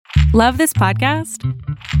Love this podcast?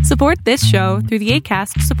 Support this show through the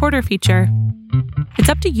Acast supporter feature. It's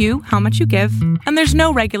up to you how much you give, and there's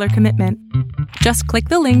no regular commitment. Just click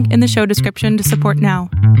the link in the show description to support now.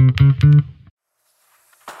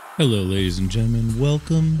 Hello, ladies and gentlemen.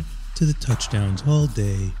 Welcome to the Touchdowns All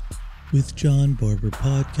Day with John Barber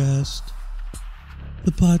podcast.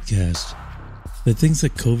 The podcast that thinks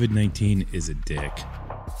that COVID-19 is a dick.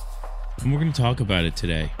 And we're going to talk about it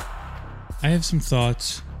today. I have some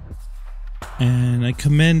thoughts, and I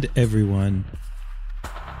commend everyone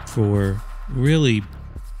for really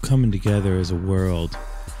coming together as a world,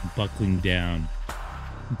 buckling down,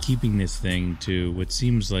 and keeping this thing to what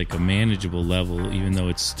seems like a manageable level, even though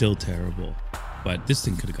it's still terrible. But this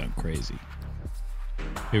thing could have gone crazy.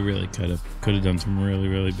 It really could have done some really,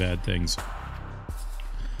 really bad things.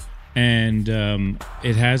 And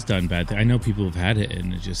it has done bad things. I know people have had it,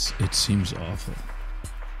 and it seems awful.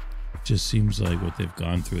 It just seems like what they've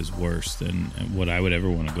gone through is worse than what I would ever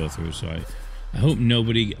want to go through. So I hope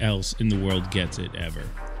nobody else in the world gets it ever.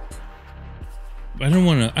 I don't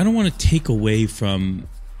want to take away from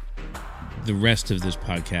the rest of this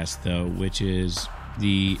podcast, though, which is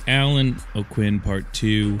the Alan O'Quinn Part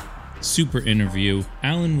 2 super interview.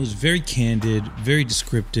 Alan was very candid, very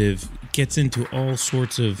descriptive, gets into all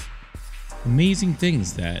sorts of amazing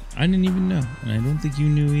things that I didn't even know, and I don't think you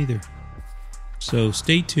knew either. So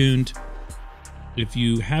stay tuned. If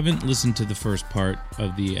you haven't listened to the first part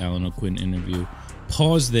of the Alan O'Quinn interview,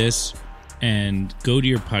 pause this and go to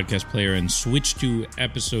your podcast player and switch to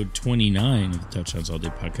episode 29 of the Touchdowns All Day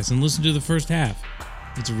podcast and listen to the first half.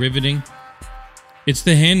 It's riveting. It's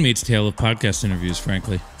the Handmaid's Tale of podcast interviews,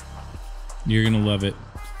 frankly. You're going to love it.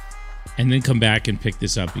 And then come back and pick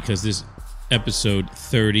this up, because this episode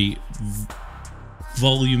 30,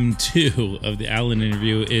 volume 2 of the Alan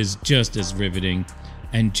interview is just as riveting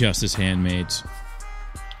and just as Handmaids.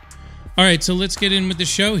 All right, so let's get in with the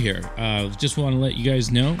show here. Just want to let you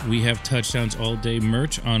guys know we have Touchdowns All Day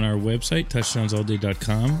merch on our website,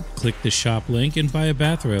 touchdownsallday.com. Click the shop link and buy a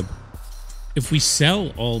bathrobe. If we sell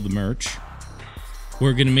all the merch,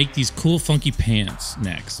 we're going to make these cool, funky pants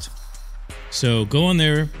next. So go on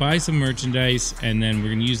there, buy some merchandise, and then we're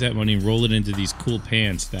going to use that money and roll it into these cool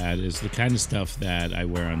pants. That is the kind of stuff that I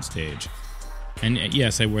wear on stage. And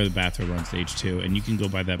yes, I wear the bathrobe on stage too, and you can go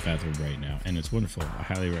buy that bathrobe right now, and it's wonderful. I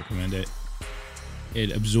highly recommend it.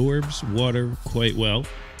 It absorbs water quite well.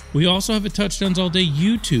 We also have a Touchdowns All Day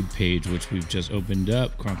YouTube page, which we've just opened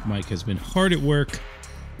up. Kronk Mike has been hard at work,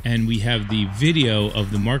 and we have the video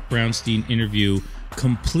of the Mark Brownstein interview,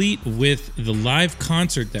 complete with the live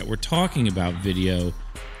concert that we're talking about video,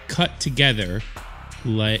 cut together.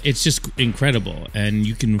 It's just incredible, and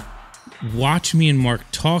you can watch me and Mark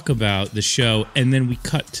talk about the show, and then we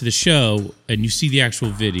cut to the show and you see the actual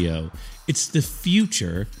video. It's the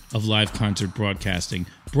future of live concert broadcasting,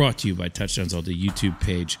 brought to you by Touchdowns All Day YouTube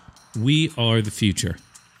page. We are the future,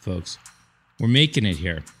 folks. We're making it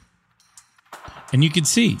here. And you can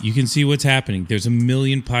see what's happening. There's a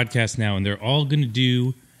million podcasts now, and they're all going to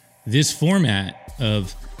do this format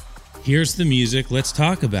of, here's the music, let's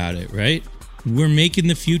talk about it, right? We're making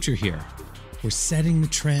the future here. We're setting the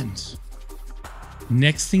trends.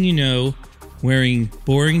 Next thing you know, wearing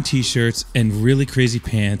boring t-shirts and really crazy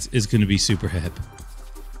pants is going to be super hip.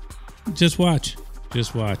 Just watch.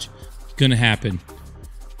 It's going to happen.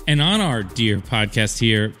 And on our dear podcast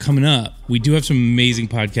here, coming up, we do have some amazing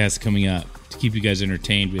podcasts coming up to keep you guys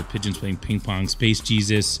entertained. We have Pigeons Playing Ping Pong, Space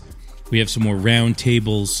Jesus. We have some more round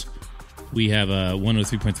tables. We have a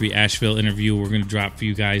 103.3 Asheville interview we're going to drop for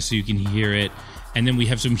you guys so you can hear it. And then we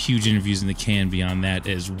have some huge interviews in the can beyond that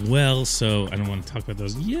as well, so I don't want to talk about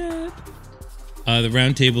those yet. The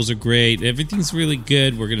roundtables are great. Everything's really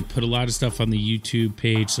good. We're going to put a lot of stuff on the YouTube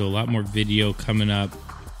page, so a lot more video coming up.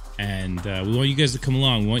 And we want you guys to come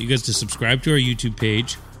along. We want you guys to subscribe to our YouTube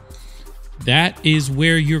page. That is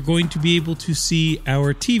where you're going to be able to see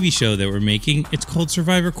our TV show that we're making. It's called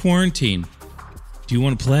Survivor Quarantine. Do you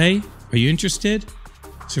want to play? Are you interested?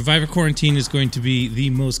 Survivor Quarantine is going to be the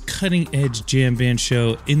most cutting-edge jam band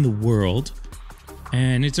show in the world.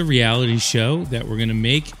 And it's a reality show that we're going to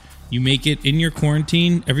make. You make it in your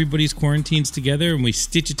quarantine. Everybody's quarantines together, and we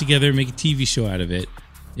stitch it together and make a TV show out of it.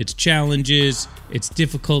 It's challenges, it's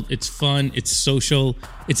difficult, it's fun, it's social.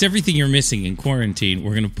 It's everything you're missing in quarantine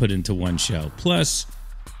we're going to put into one show. Plus,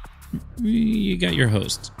 you got your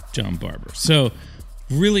host, John Barber. So,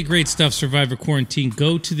 really great stuff, Survivor Quarantine.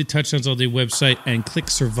 Go to the Touchdowns All Day website and click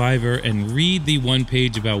Survivor and read the one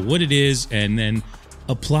page about what it is, and then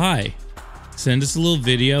apply. Send us a little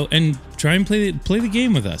video and try and play the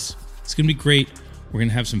game with us. It's going to be great. We're going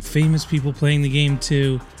to have some famous people playing the game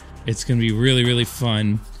too. It's going to be really, really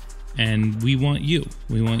fun. And we want you.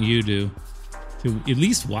 We want you to at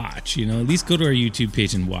least watch, at least go to our YouTube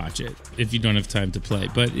page and watch it if you don't have time to play.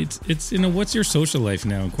 But it's what's your social life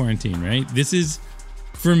now in quarantine, right? This is,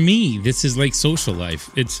 for me, this is like social life.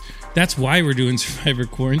 That's why we're doing Survivor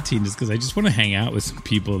Quarantine, is because I just want to hang out with some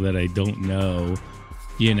people that I don't know,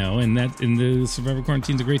 and the Survivor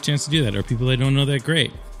Quarantine is a great chance to do that, or people I don't know that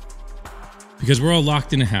great. Because we're all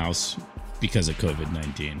locked in a house because of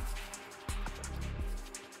COVID-19.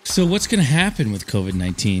 So what's going to happen with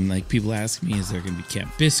COVID-19? Like, people ask me, is there going to be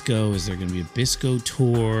Camp Bisco? Is there going to be a Bisco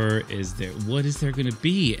tour? What is there going to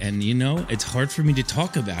be? And, it's hard for me to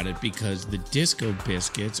talk about it because the Disco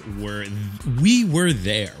Biscuits we were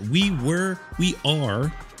there. We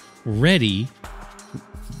are ready.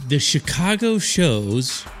 The Chicago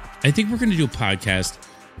shows, I think we're going to do a podcast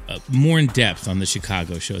more in depth on the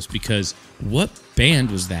Chicago shows, because what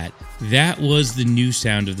band was that? That was the new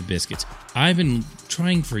sound of the Biscuits. I've been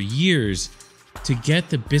trying for years to get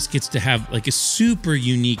the Biscuits to have like a super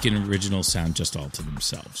unique and original sound just all to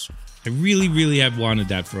themselves. I really, really have wanted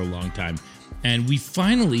that for a long time. And we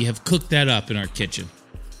finally have cooked that up in our kitchen.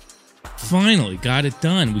 Finally got it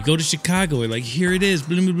done. We go to Chicago. We're like, here it is.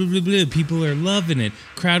 Blah, blah, blah, blah, blah. People are loving it.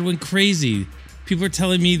 Crowd went crazy. People are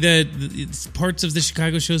telling me that it's parts of the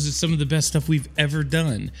Chicago shows is some of the best stuff we've ever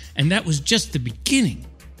done. And that was just the beginning.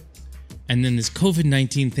 And then this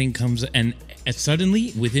COVID-19 thing comes, and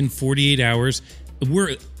suddenly, within 48 hours,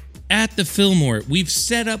 we're at the Fillmore. We've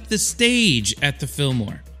set up the stage at the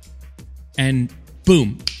Fillmore. And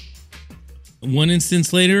boom. One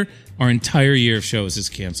instance later, our entire year of shows is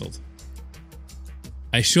canceled.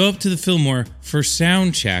 I show up to the Fillmore for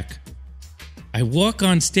sound check. I walk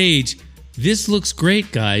on stage. This looks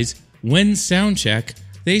great, guys. When sound check?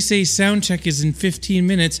 They say sound check is in 15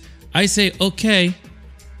 minutes. I say, okay,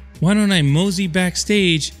 why don't I mosey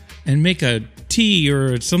backstage and make a tea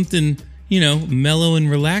or something, mellow and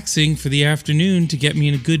relaxing for the afternoon to get me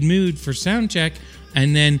in a good mood for sound check.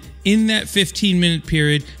 And then in that 15-minute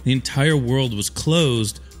period, the entire world was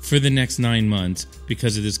closed for the next 9 months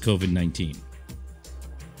because of this COVID-19.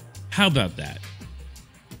 How about that?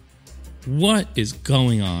 What is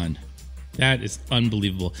going on? That is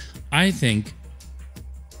unbelievable. I think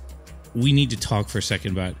we need to talk for a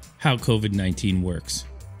second about how COVID-19 works.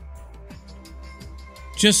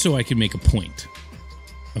 Just so I can make a point.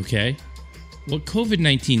 Okay? What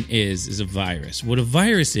COVID-19 is a virus. What a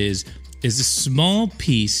virus is a small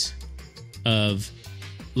piece of,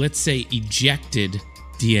 let's say, ejected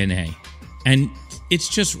DNA. And it's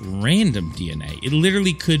just random DNA. It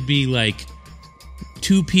literally could be like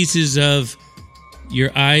 2 pieces of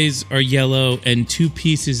your eyes are yellow and 2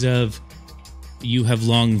 pieces of you have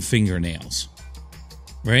long fingernails.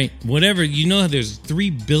 Right? Whatever. There's 3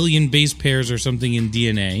 billion base pairs or something in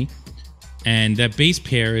DNA. And that base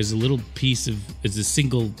pair is is a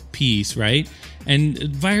single piece, right? And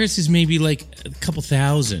viruses maybe like a couple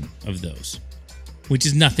thousand of those, which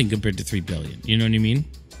is nothing compared to 3 billion. You know what I mean?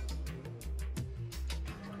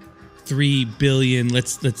 3 billion,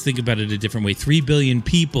 let's think about it a different way. 3 billion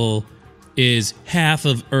people is half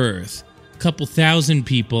of Earth. A couple thousand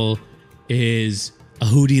people is a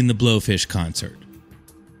Hootie and the Blowfish concert.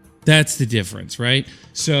 That's the difference, right?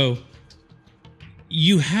 So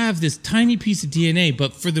you have this tiny piece of DNA,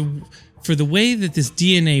 but for the way that this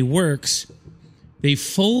DNA works, they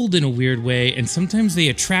fold in a weird way, and sometimes they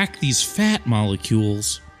attract these fat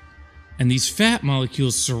molecules, and these fat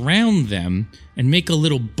molecules surround them and make a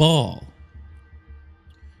little ball.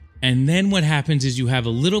 And then what happens is you have a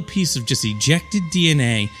little piece of just ejected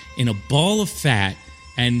DNA in a ball of fat,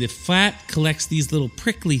 and the fat collects these little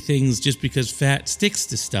prickly things just because fat sticks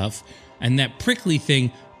to stuff, and that prickly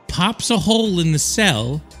thing pops a hole in the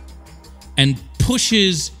cell and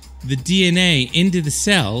pushes the DNA into the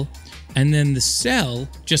cell, and then the cell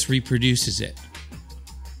just reproduces it.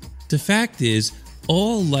 The fact is,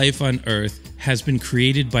 all life on Earth has been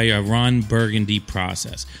created by a Ron Burgundy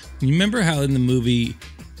process. You remember how in the movie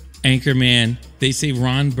Anchorman, they say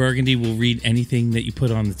Ron Burgundy will read anything that you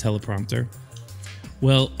put on the teleprompter?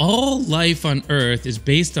 Well, all life on Earth is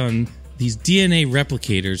based on these DNA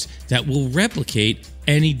replicators that will replicate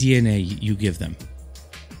any DNA you give them.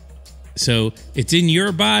 So it's in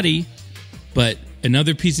your body, but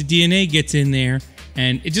another piece of DNA gets in there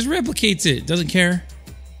and it just replicates it. It doesn't care.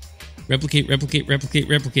 Replicate, replicate, replicate,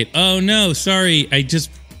 replicate. Oh no, sorry. I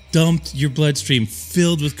just dumped your bloodstream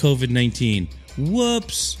filled with COVID-19.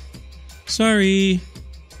 Whoops. Sorry.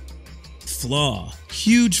 Flaw.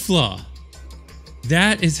 Huge flaw.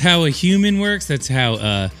 That is how a human works. That's how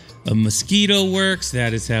a mosquito works.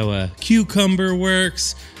 That is how a cucumber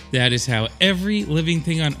works. That is how every living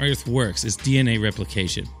thing on Earth works, is DNA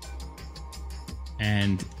replication.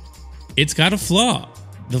 And it's got a flaw.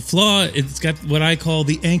 It's got what I call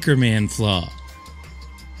the Anchorman flaw.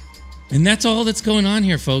 And that's all that's going on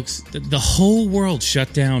here, folks. The whole world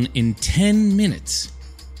shut down in 10 minutes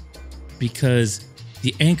because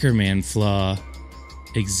the Anchorman flaw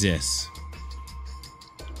exists.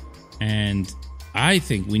 And I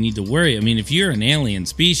think we need to worry. I mean, if you're an alien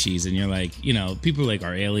species and you're like, people are like,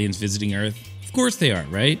 are aliens visiting Earth? Of course they are,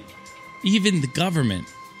 right? Even the government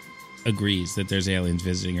agrees that there's aliens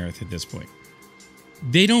visiting Earth at this point.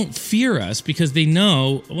 They don't fear us because they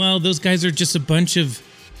know, well, those guys are just a bunch of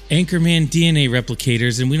Anchorman DNA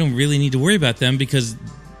replicators, and we don't really need to worry about them because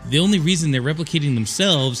the only reason they're replicating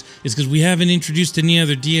themselves is because we haven't introduced any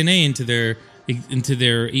other DNA into their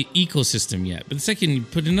ecosystem yet. But the second you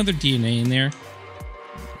put another DNA in there,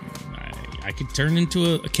 I could turn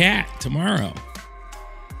into a cat tomorrow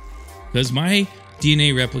because my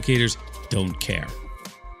DNA replicators don't care.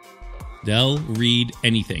 They'll read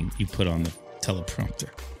anything you put on the teleprompter.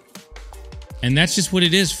 And that's just what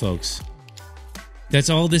it is, folks. That's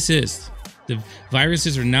all this is. The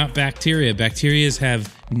viruses are not bacteria. Bacteria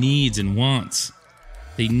have needs and wants.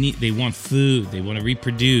 They want food. They want to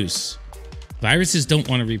reproduce. Viruses don't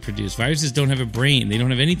want to reproduce. Viruses don't have a brain. They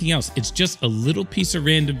don't have anything else. It's just a little piece of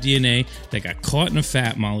random DNA that got caught in a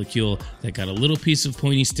fat molecule that got a little piece of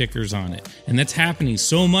pointy stickers on it. And that's happening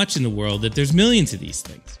so much in the world that there's millions of these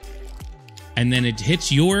things. And then it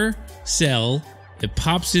hits your cell. It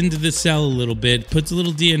pops into the cell a little bit, puts a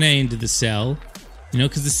little DNA into the cell.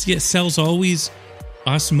 Because the cell's always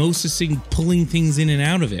osmosising, pulling things in and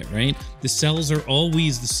out of it, right? The cell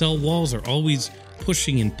walls are always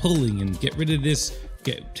pushing and pulling and get rid of this,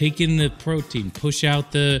 take in the protein, push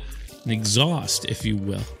out the exhaust, if you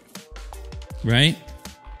will, right?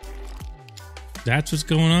 That's what's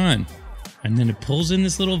going on. And then it pulls in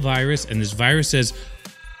this little virus, and this virus says,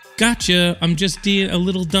 gotcha, I'm just a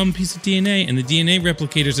little dumb piece of DNA. And the DNA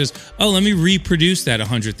replicator says, oh, let me reproduce that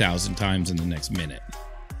 100,000 times in the next minute.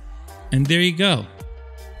 And there you go.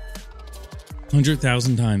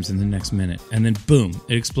 100,000 times in the next minute. And then boom,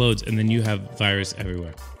 it explodes. And then you have virus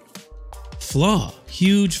everywhere. Flaw.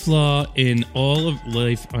 Huge flaw in all of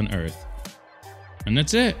life on Earth. And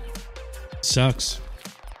that's it. Sucks.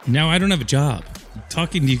 Now I don't have a job.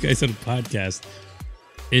 Talking to you guys on a podcast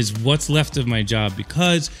is what's left of my job,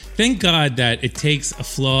 because thank God that it takes a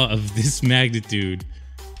flaw of this magnitude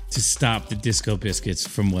to stop the Disco Biscuits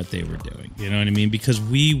from what they were doing. You know what I mean? Because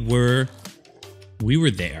we were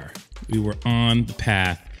there. We were on the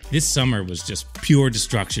path. This summer was just pure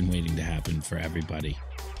destruction waiting to happen for everybody.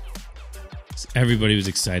 Everybody was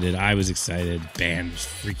excited. I was excited. Band was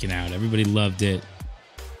freaking out. Everybody loved it.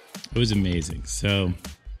 It was amazing. So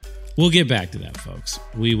we'll get back to that, folks.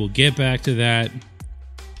 We will get back to that.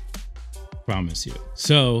 Promise you.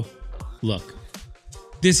 So, look,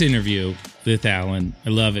 this interview with Alan, I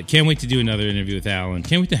love it. Can't wait to do another interview with Alan.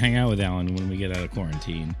 Can't wait to hang out with Alan when we get out of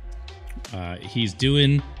quarantine. He's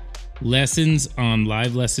doing lessons on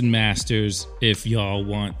Live Lesson Masters if y'all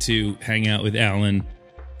want to hang out with Alan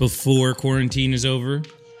before quarantine is over.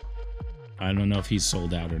 I don't know if he's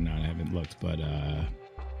sold out or not. I haven't looked, but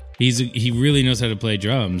he really knows how to play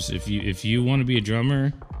drums. If you want to be a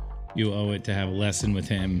drummer, you owe it to have a lesson with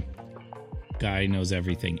him. Guy knows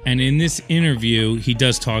everything. And in this interview, he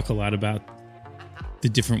does talk a lot about the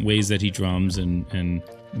different ways that he drums and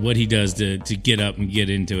what he does to get up and get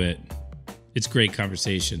into it. It's great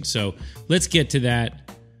conversation. So let's get to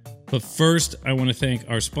that. But first, I want to thank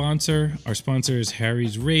our sponsor. Our sponsor is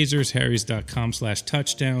Harry's Razors,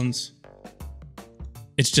 harrys.com/touchdowns.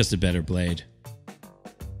 It's just a better blade.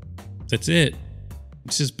 That's it.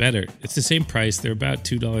 It's just better. It's the same price. They're about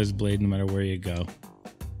 $2 a blade no matter where you go.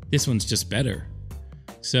 This one's just better.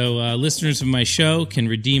 So listeners of my show can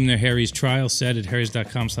redeem their Harry's trial set at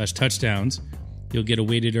harrys.com/touchdowns. You'll get a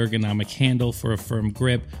weighted ergonomic handle for a firm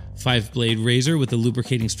grip, 5-blade razor with a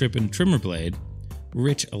lubricating strip and trimmer blade,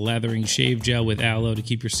 rich lathering shave gel with aloe to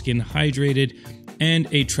keep your skin hydrated, and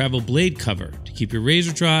a travel blade cover to keep your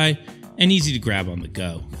razor dry and easy to grab on the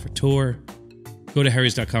go. For tour, go to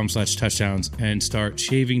harrys.com/touchdowns and start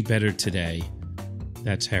shaving better today.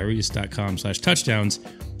 That's harrys.com/touchdowns.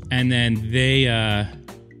 And then they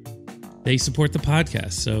support the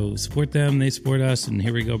podcast. So support them, they support us, and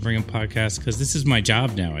here we go, bringing podcasts, because this is my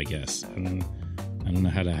job now, I guess. I don't know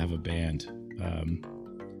how to have a band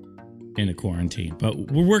in a quarantine,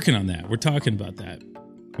 but we're working on that. We're talking about that.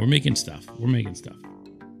 We're making stuff. We're going to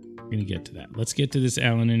get to that. Let's get to this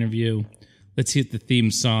Alan interview. Let's hit the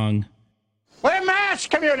theme song. We're mass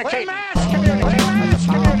communicating. We're mass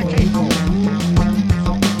communicating.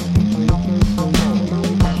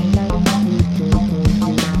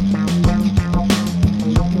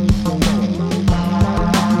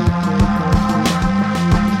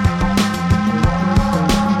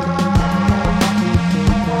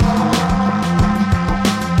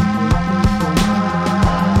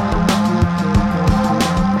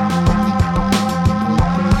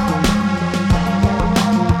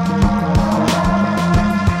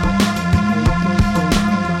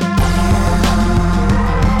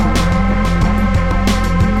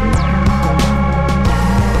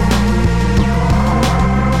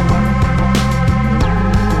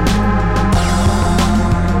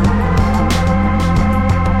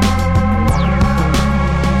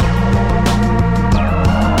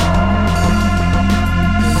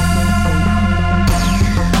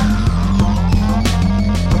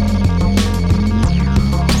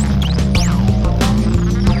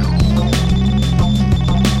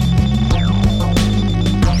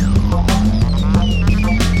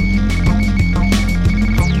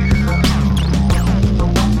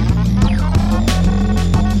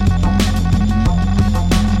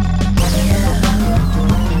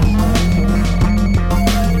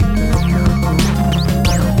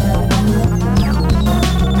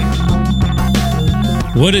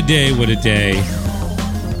 What a day, what a day.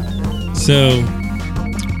 So,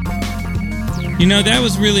 that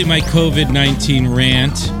was really my COVID-19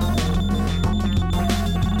 rant.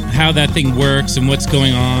 How that thing works and what's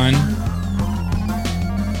going on.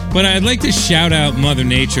 But I'd like to shout out Mother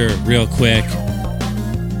Nature real quick,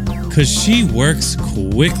 because she works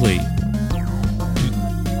quickly.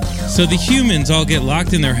 So the humans all get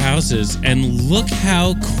locked in their houses, and look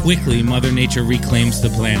how quickly Mother Nature reclaims the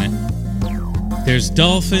planet. There's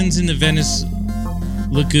dolphins in the Venice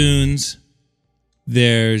lagoons.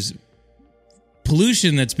 There's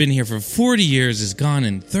pollution that's been here for 40 years is gone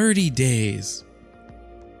in 30 days.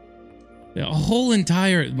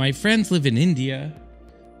 My friends live in India,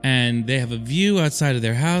 and they have a view outside of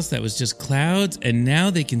their house that was just clouds, and now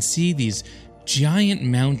they can see these giant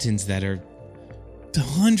mountains that are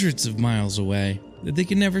hundreds of miles away that they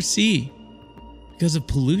can never see because of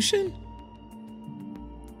pollution.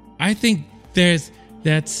 I think that's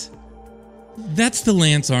the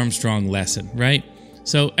Lance Armstrong lesson, right?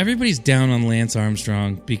 So everybody's down on Lance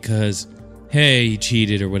Armstrong because, hey, he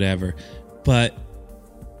cheated or whatever, but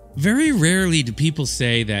very rarely do people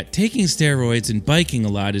say that taking steroids and biking a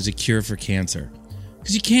lot is a cure for cancer.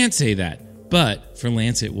 Because you can't say that. But for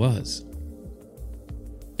Lance, it was.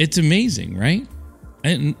 It's amazing, right?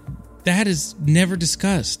 And that is never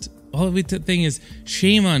discussed. All the thing is,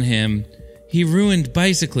 shame on him. He ruined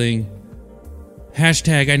bicycling.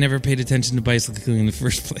 Hashtag, I never paid attention to bicycling in the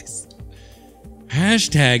first place.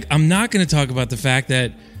 Hashtag, I'm not going to talk about the fact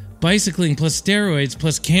that bicycling plus steroids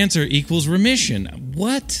plus cancer equals remission.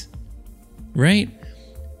 What? Right?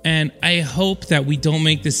 And I hope that we don't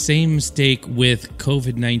make the same mistake with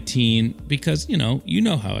COVID-19 because, you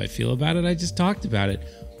know how I feel about it. I just talked about it.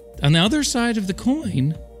 On the other side of the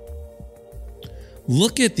coin,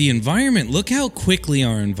 look at the environment. Look how quickly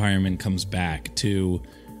our environment comes back to,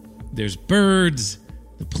 there's birds,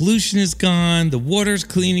 the pollution is gone, the water's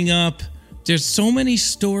cleaning up. There's so many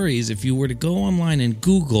stories. If you were to go online and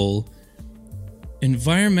Google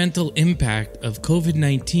environmental impact of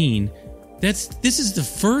COVID-19, this is the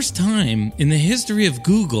first time in the history of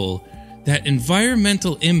Google that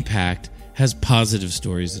environmental impact has positive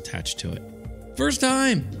stories attached to it. First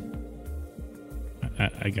time.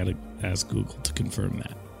 I gotta ask Google to confirm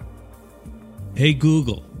that. Hey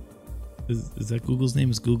Google. Is that Google's name?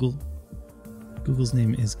 Is Google? Google's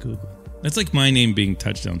name is Google. That's like my name being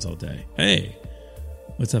Touchdowns All Day. Hey,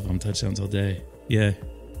 what's up? I'm Touchdowns All Day. Yeah,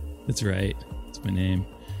 that's right. That's my name.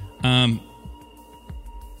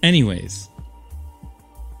 Anyways,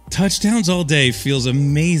 Touchdowns All Day feels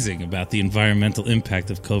amazing about the environmental impact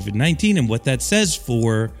of COVID-19 and what that says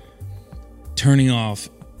for turning off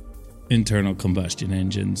internal combustion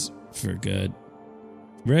engines for good.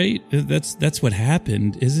 Right? That's what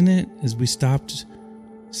happened, isn't it? As we stopped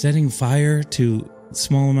setting fire to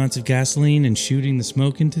small amounts of gasoline and shooting the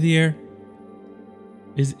smoke into the air.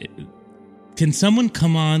 Can someone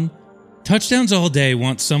come on? Touchdowns All Day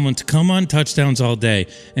wants someone to come on Touchdowns All Day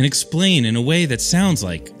and explain in a way that sounds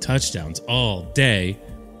like Touchdowns All Day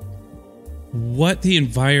what the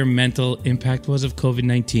environmental impact was of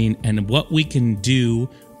COVID-19 and what we can do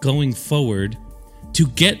going forward to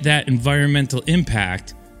get that environmental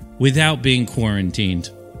impact without being quarantined.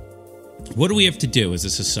 What do we have to do as a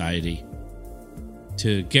society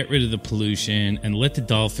to get rid of the pollution and let the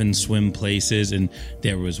dolphins swim places? And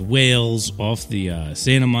there was whales off the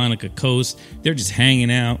Santa Monica coast. They're just hanging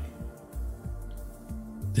out,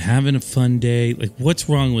 having a fun day. Like, what's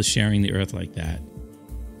wrong with sharing the earth like that?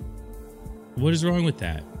 What is wrong with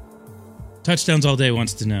that? Touchdowns All Day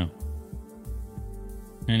wants to know.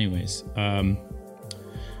 Anyways,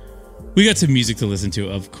 we got some music to listen to,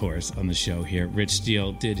 of course, on the show here. Rich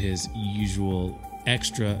Steele did his usual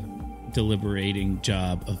extra deliberating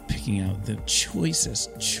job of picking out the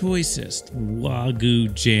choicest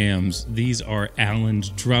Wagyu jams. These are Alan's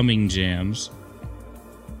drumming jams.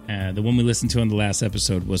 The one we listened to on the last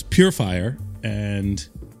episode was Pure Fire, and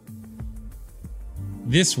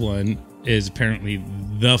this one is apparently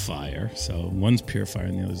The Fire. So one's Pure Fire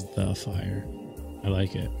and the other's The Fire. I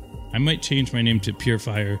like it. I might change my name to Pure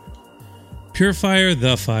Fire. Pure Fire,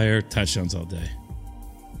 The Fire, Touchdowns All Day.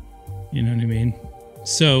 You know what I mean?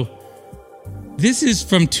 So, this is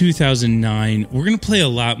from 2009. We're going to play a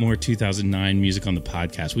lot more 2009 music on the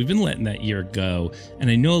podcast. We've been letting that year go. And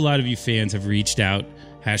I know a lot of you fans have reached out,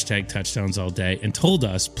 hashtag Touchdowns All Day, and told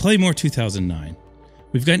us, play more 2009.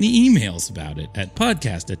 We've gotten emails about it at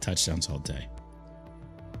podcast@touchdownsallday.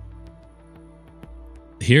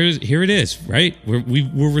 Here it is, right?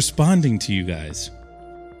 We're responding to you guys.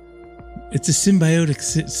 It's a symbiotic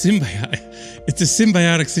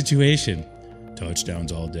situation.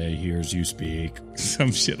 touchdowns all day. Here's you speak.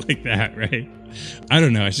 Some shit like that, right? I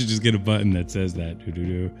don't know. I should just get a button that says that.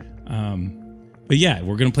 But yeah,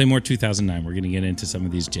 we're going to play more 2009. We're going to get into some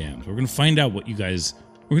of these jams. We're going to find out what you guys...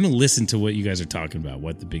 We're going to listen to what you guys are talking about,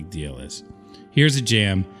 what the big deal is. Here's a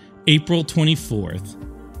jam. April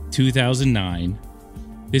 24th, 2009.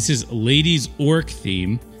 This is Ladies Orc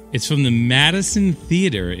theme. It's from the Madison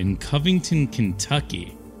Theater in Covington,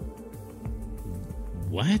 Kentucky.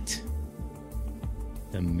 What?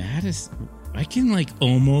 The Madison... I can like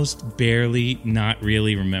almost barely not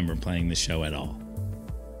really remember playing the show at all.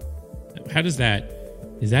 How does that...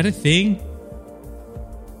 Is that a thing?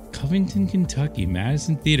 Covington, Kentucky,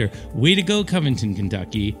 Madison Theater. Way to go, Covington,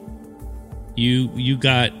 Kentucky. You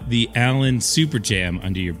got the Allen Super Jam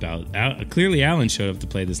under your belt. Clearly Allen showed up to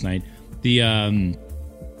play this night.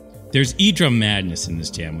 There's E-Drum Madness in this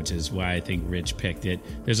jam, which is why I think Rich picked it.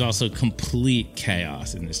 There's also complete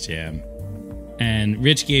chaos in this jam. And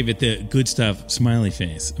Rich gave it the good stuff smiley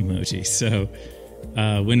face emoji. So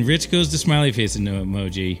when Rich goes to smiley face and no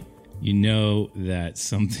emoji, you know that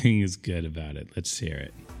something is good about it. Let's hear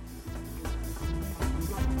it.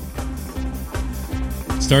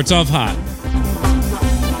 Starts off hot.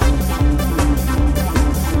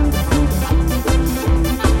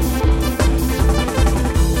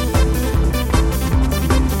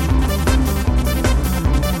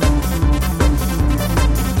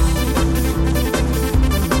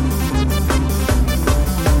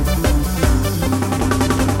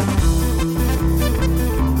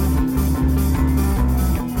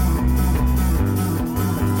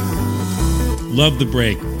 Love the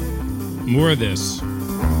break. More of this.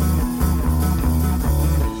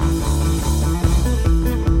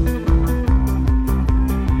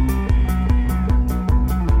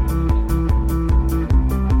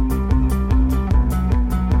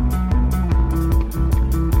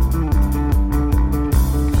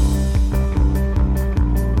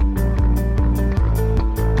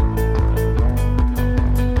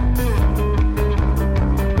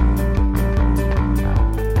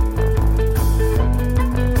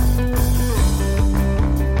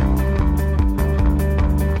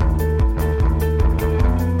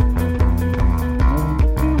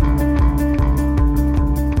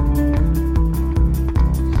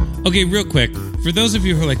 Okay, real quick, for those of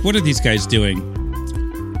you who are like, what are these guys doing?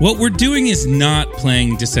 What we're doing is not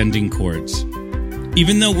playing descending chords.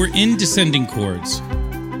 Even though we're in descending chords.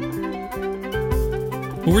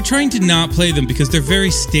 But we're trying to not play them because they're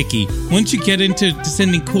very sticky. Once you get into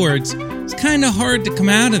descending chords, it's kind of hard to come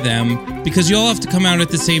out of them because you all have to come out at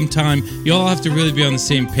the same time. You all have to really be on the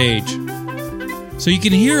same page. So you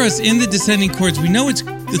can hear us in the descending chords. We know it's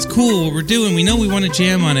cool what we're doing. We know we want to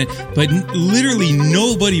jam on it, but literally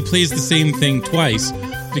nobody plays the same thing twice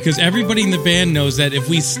because everybody in the band knows that if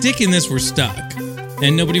we stick in this, we're stuck.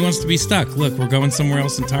 And nobody wants to be stuck. Look, we're going somewhere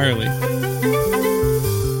else entirely.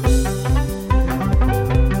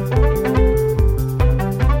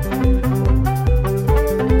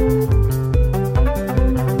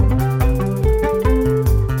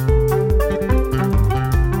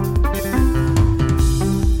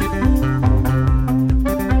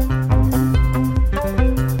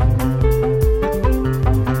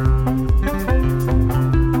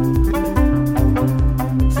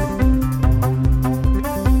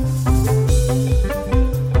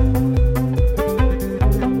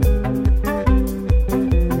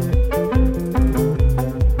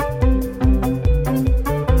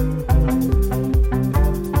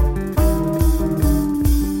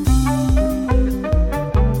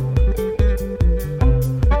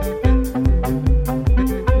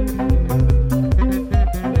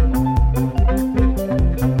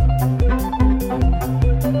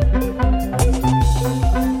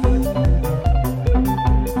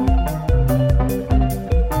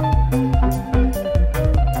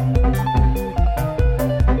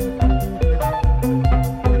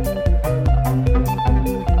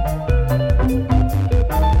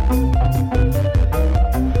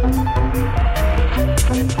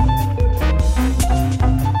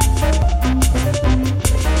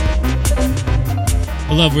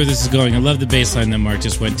 I love where this is going. I love the bass line that Mark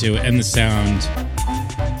just went to and the sound.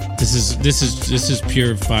 This is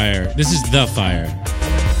pure fire. This is the fire.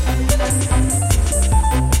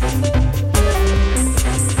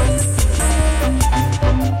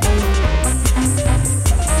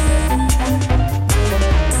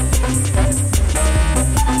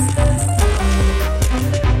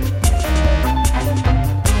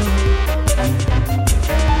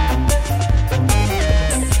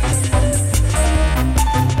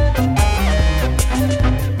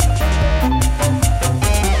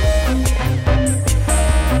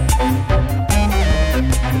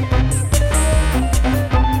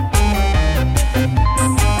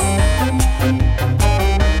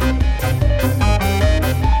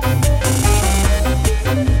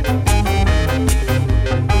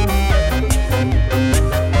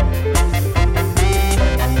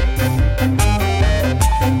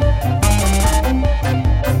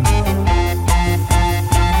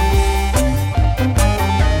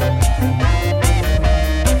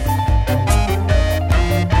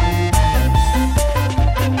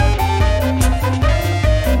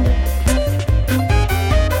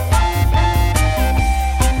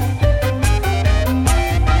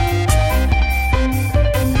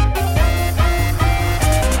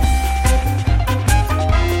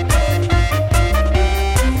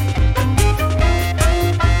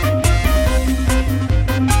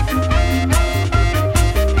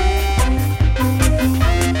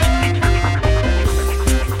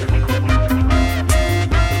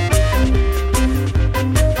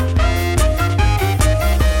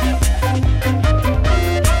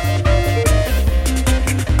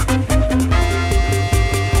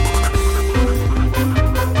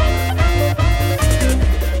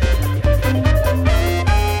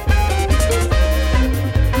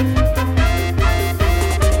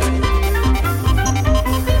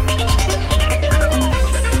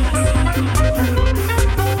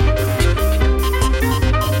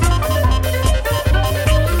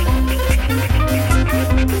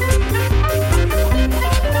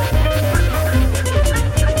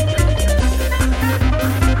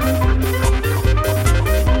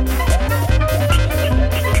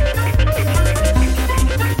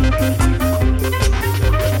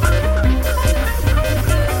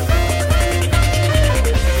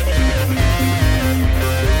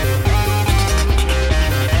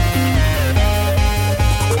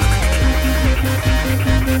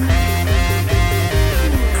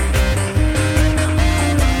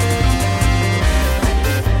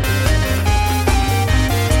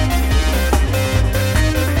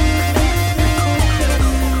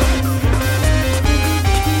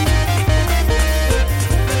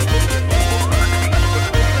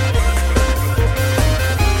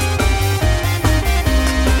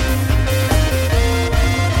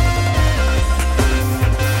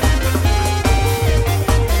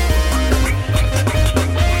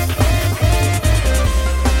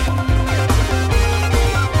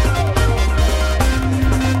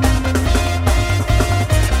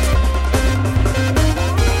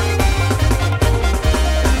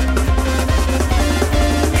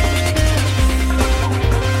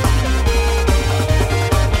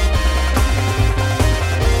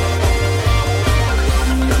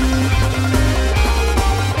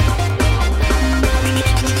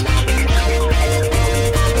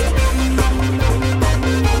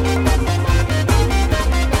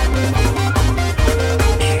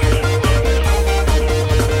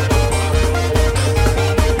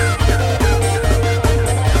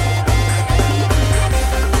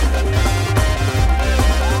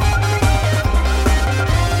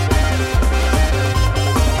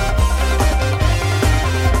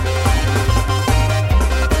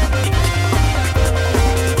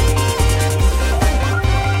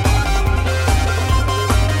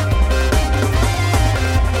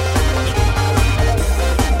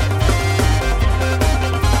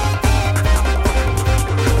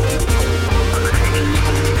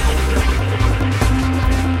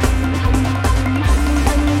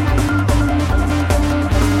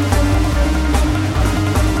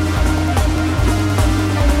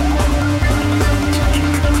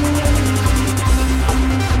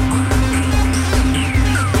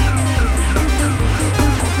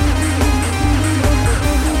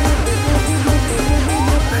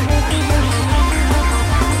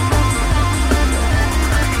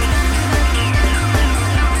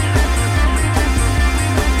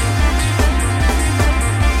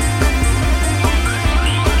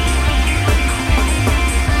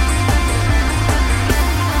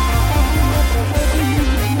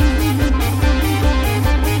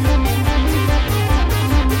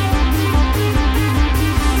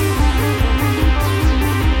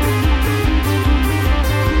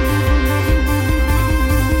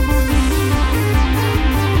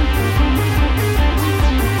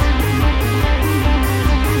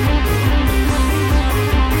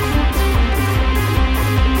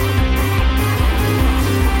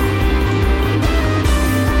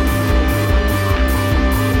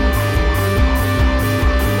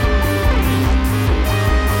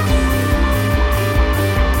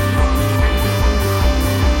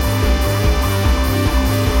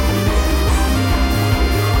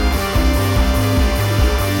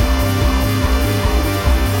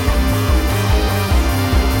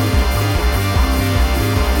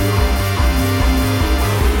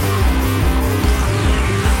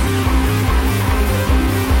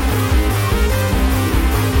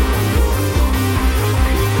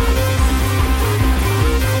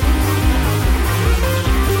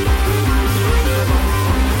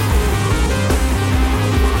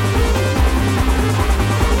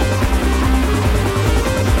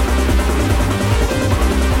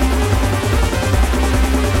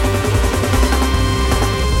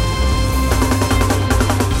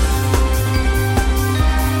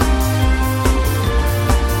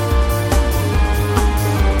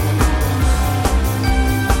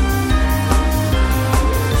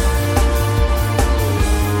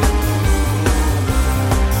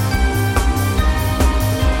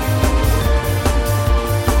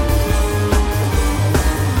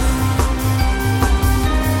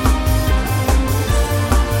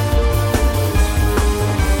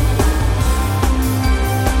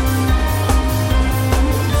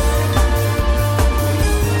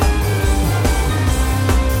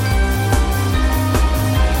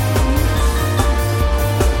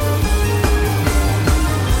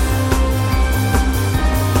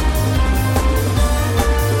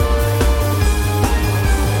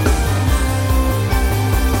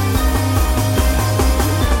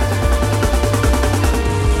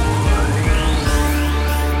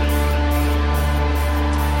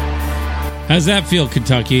 How's that feel,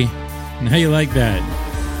 Kentucky? And how you like that?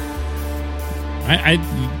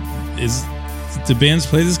 Do bands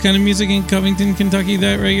play this kind of music in Covington, Kentucky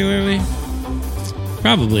that regularly?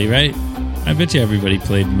 Probably, right? I bet you everybody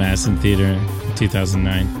played Madison Theater in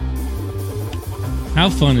 2009. How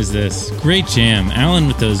fun is this? Great jam. Alan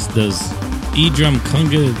with those E-drum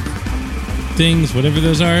conga things, whatever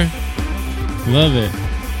those are. Love it.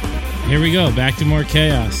 Here we go. Back to more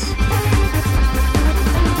chaos.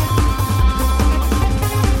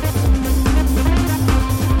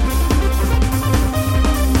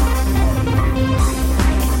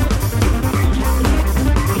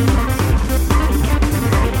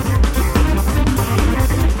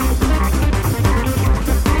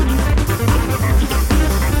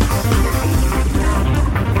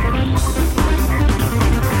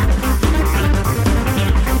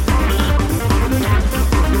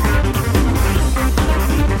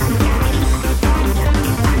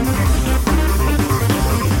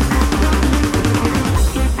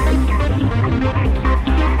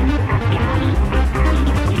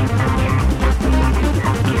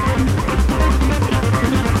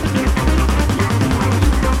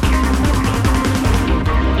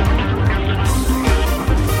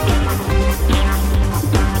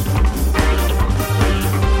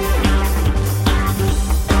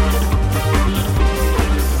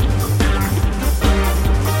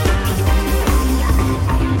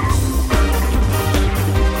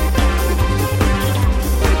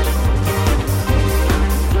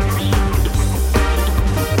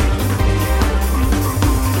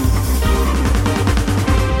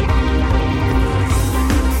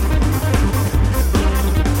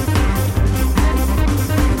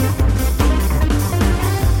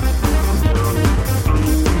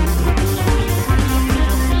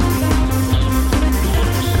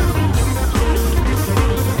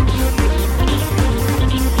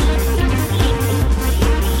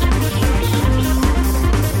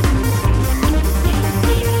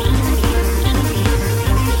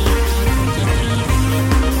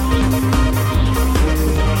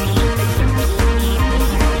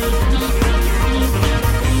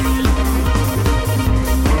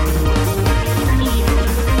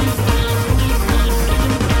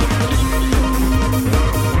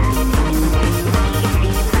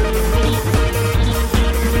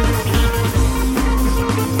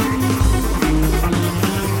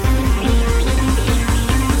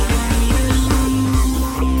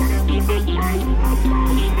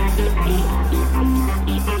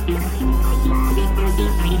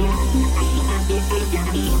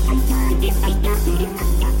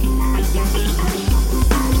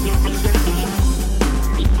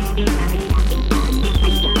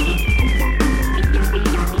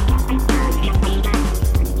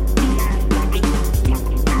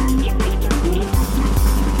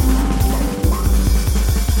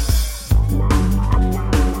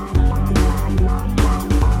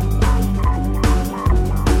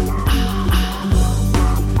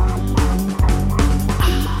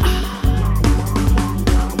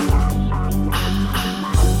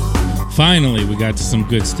 Finally, we got to some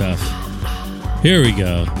good stuff. Here we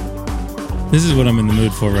go. This is what I'm in the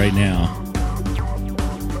mood for right now.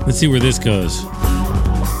 Let's see where this goes.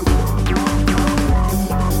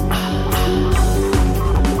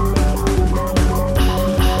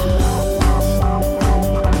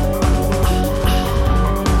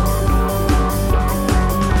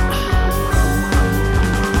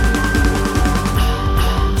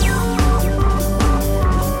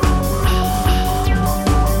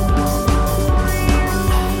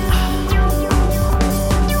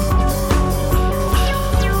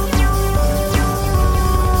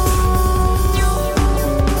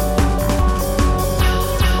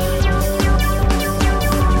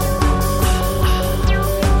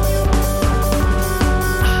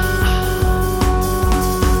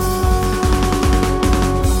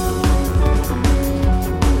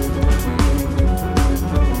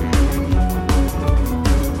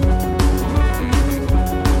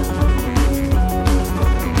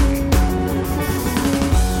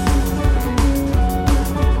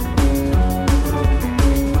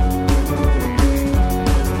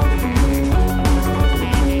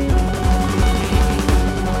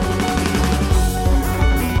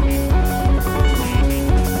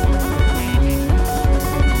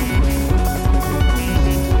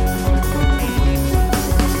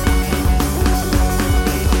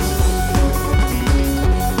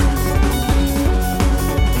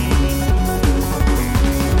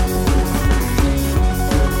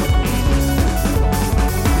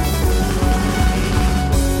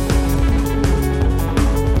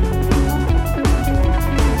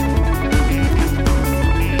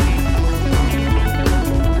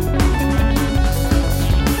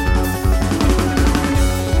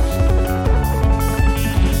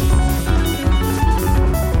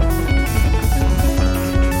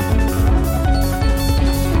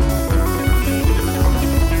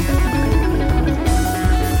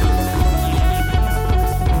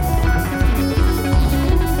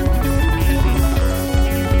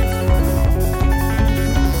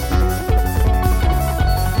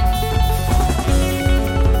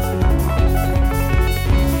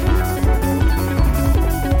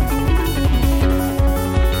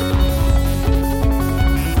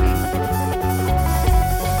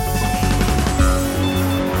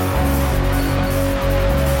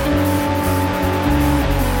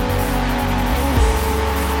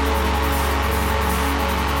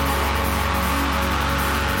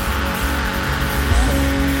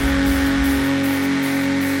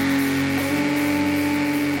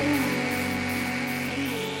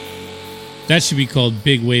 That should be called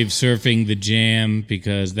Big Wave Surfing the Jam,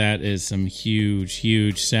 because that is some huge,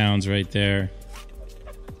 huge sounds right there.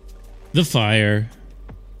 The Fire.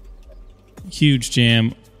 Huge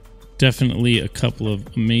jam. Definitely a couple of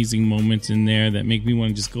amazing moments in there that make me want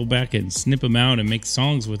to just go back and snip them out and make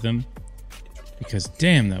songs with them. Because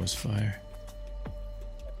damn, that was fire.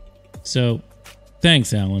 So,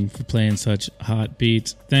 thanks, Alan, for playing such hot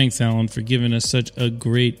beats. Thanks, Alan, for giving us such a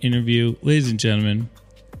great interview. Ladies and gentlemen,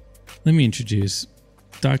 let me introduce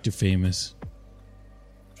Dr. Famous,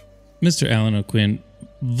 Mr. Alan O'Quinn,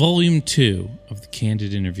 Volume 2 of the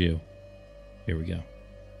Candid Interview. Here we go.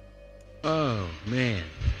 Oh, man.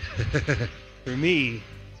 For me,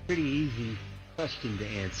 it's a pretty easy question to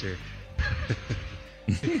answer.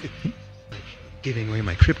 Giving away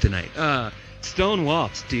my kryptonite. Stone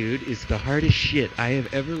Waltz, dude, is the hardest shit I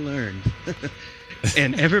have ever learned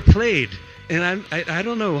and ever played. And I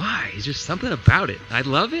don't know why. It's just something about it. I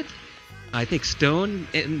love it. I think Stone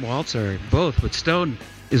and Waltz are both, but Stone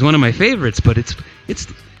is one of my favorites, but it's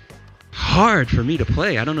hard for me to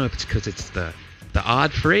play. I don't know if it's because it's the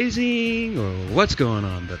odd phrasing or what's going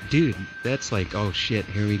on, but dude, that's like, oh shit,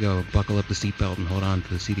 here we go. Buckle up the seatbelt and hold on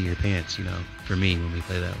to the seat of your pants, for me when we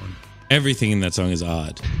play that one. Everything in that song is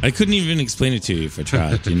odd. I couldn't even explain it to you if I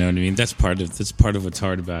tried. You know what I mean? That's part of what's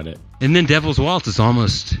hard about it. And then Devil's Waltz is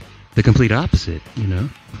almost the complete opposite.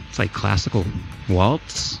 It's like classical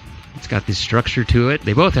waltz. It's got this structure to it.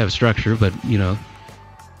 They both have structure, but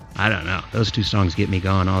I don't know. Those two songs get me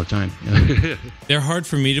going all the time. They're hard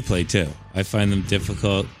for me to play too. I find them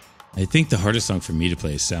difficult. I think the hardest song for me to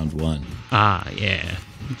play is Sound One. Ah, yeah.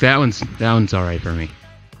 That one's all right for me.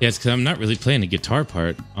 Yeah, it's because I'm not really playing a guitar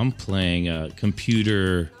part. I'm playing a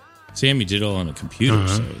computer. Sammy did all on a computer,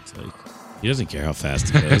 so it's like he doesn't care how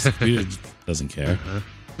fast it goes. The computer doesn't care.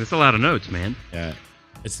 It's a lot of notes, man. Yeah,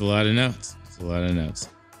 it's a lot of notes.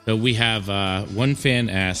 So we have one fan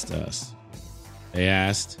asked us. They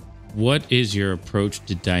asked, "What is your approach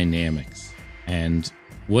to dynamics, and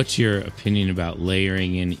what's your opinion about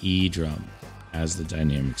layering in E drum as the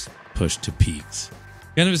dynamics push to peaks?"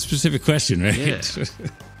 Kind of a specific question, right? Yeah.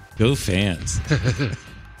 Go fans.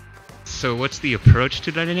 So what's the approach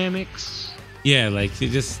to dynamics? Yeah, like to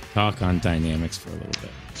just talk on dynamics for a little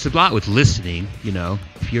bit. It's a lot with listening,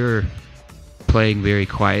 If you're playing very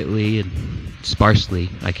quietly and sparsely,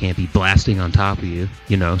 I can't be blasting on top of you,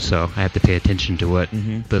 so I have to pay attention to what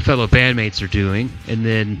the fellow bandmates are doing, and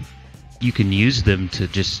then you can use them to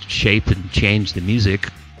just shape and change the music.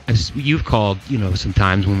 As you've called,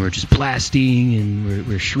 sometimes when we're just blasting and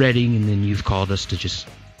we're shredding, and then you've called us to just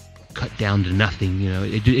cut down to nothing.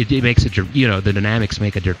 It makes the dynamics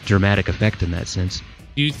make a dramatic effect in that sense.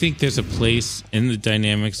 Do you think there's a place in the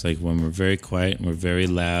dynamics, like when we're very quiet and we're very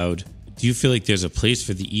loud? Do you feel like there's a place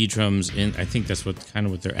for the E drums in? I think that's what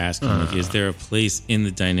they're asking. Like, is there a place in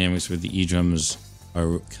the dynamics where the E drums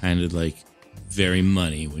are kind of like very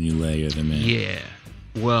money when you layer them in? Yeah.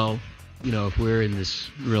 Well, if we're in this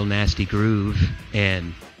real nasty groove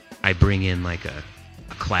and I bring in like a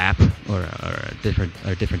clap or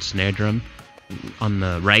a different snare drum on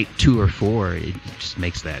the right 2 or 4, it just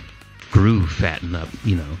makes that groove fatten up,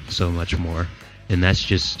 so much more. And that's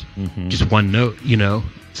just one note,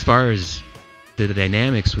 As far as the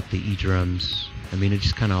dynamics with the E drums, I mean, it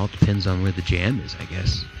just kind of all depends on where the jam is, I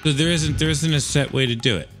guess. So there isn't a set way to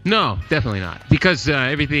do it? No, definitely not. Because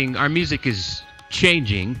our music is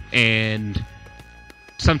changing, and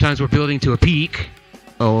sometimes we're building to a peak,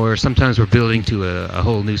 or sometimes we're building to a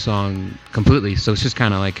whole new song completely. So it's just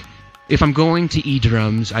kind of like, if I'm going to E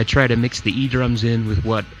drums, I try to mix the E drums in with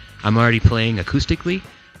what I'm already playing acoustically.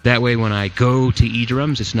 That way, when I go to E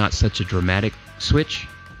drums, it's not such a dramatic switch.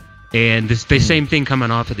 And the same thing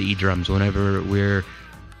coming off of the E drums. Whenever we're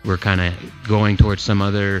kind of going towards some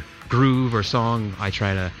other groove or song, I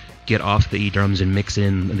try to get off the E drums and mix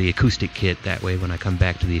in the acoustic kit. That way, when I come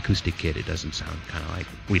back to the acoustic kit, it doesn't sound kind of like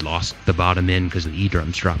we lost the bottom end because the E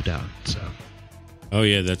drums dropped out. So. Oh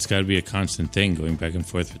yeah, that's got to be a constant thing, going back and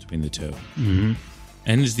forth between the two. Mm-hmm.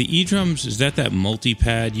 And is the E drums? Is that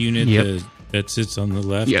multi-pad unit? Yep. That sits on the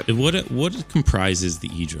left? Yep. What comprises the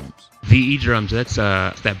E drums? The E drums, that's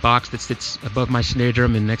that box that sits above my snare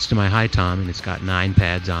drum and next to my high tom, and it's got 9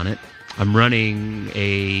 pads on it. I'm running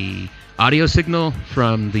a audio signal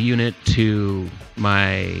from the unit to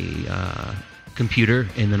my computer,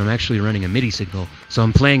 and then I'm actually running a MIDI signal. So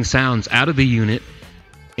I'm playing sounds out of the unit,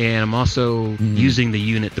 and I'm also using the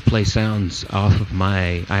unit to play sounds off of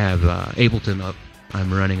I have Ableton up.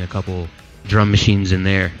 I'm running a couple drum machines in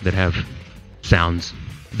there that have sounds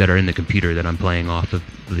that are in the computer that I'm playing off of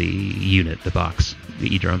the unit, the box, the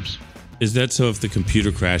E drums. Is that so if the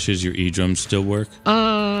computer crashes, your E-drums still work?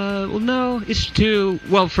 Well, no, it's too...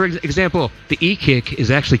 Well, for example, the E-kick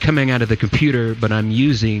is actually coming out of the computer, but I'm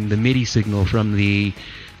using the MIDI signal from the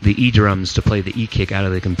E-drums to play the E-kick out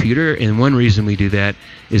of the computer. And one reason we do that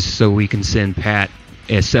is so we can send Pat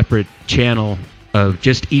a separate channel of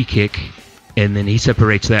just E-kick, and then he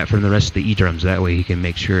separates that from the rest of the E-drums. That way he can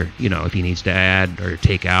make sure, if he needs to add or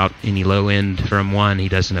take out any low end from one, he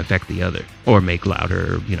doesn't affect the other. Or make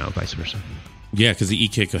louder, vice versa. Yeah, because the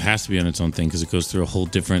E-kick has to be on its own thing because it goes through a whole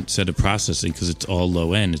different set of processing because it's all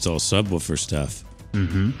low end. It's all subwoofer stuff.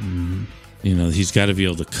 He's got to be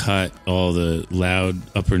able to cut all the loud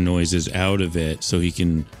upper noises out of it so he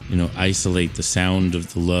can, isolate the sound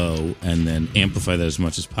of the low and then amplify that as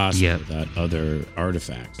much as possible without other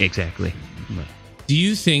artifacts. Exactly. Do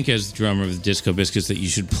you think, as the drummer of the Disco Biscuits, that you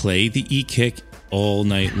should play the E-kick all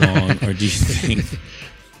night long, or do you think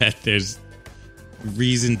that there's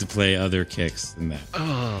reason to play other kicks than that?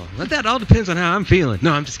 Oh, but that all depends on how I'm feeling.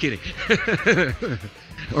 No, I'm just kidding.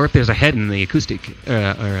 Or if there's a head in the acoustic,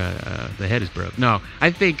 or the head is broke. No,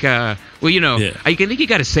 I think, I think you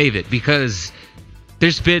got to save it because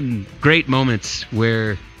there's been great moments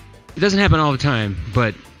where it doesn't happen all the time,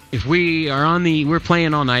 but if we're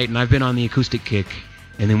playing all night and I've been on the acoustic kick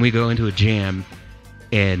and then we go into a jam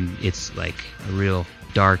and it's like a real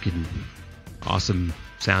dark and awesome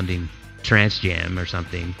sounding trance jam or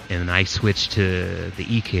something, and I switch to the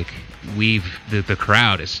E-kick, the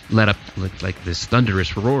crowd is let up like this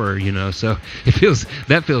thunderous roar, so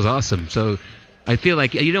that feels awesome. So I feel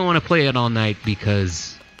like you don't want to play it all night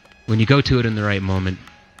because when you go to it in the right moment,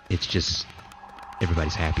 it's just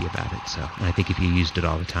everybody's happy about it. So I think if you used it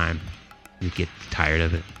all the time, you'd get tired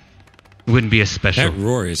of it. It wouldn't be a special. That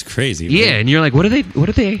roar is crazy. Yeah, right? and you're like, what are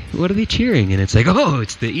they cheering? And it's like, oh,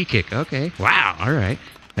 it's the E-kick. Okay, wow, all right.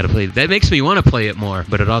 Gotta play. That makes me want to play it more,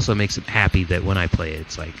 but it also makes it happy that when I play it,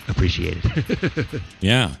 it's like appreciated.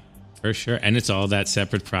 Yeah, for sure. And it's all that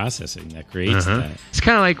separate processing that creates that. It's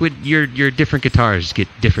kind of like with your different guitars get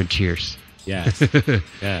different cheers. Yes,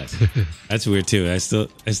 yes. That's weird too. I still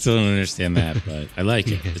don't understand that, but I like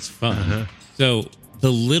it. It's fun. So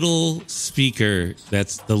the little speaker,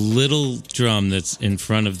 that's the little drum that's in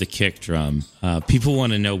front of the kick drum. People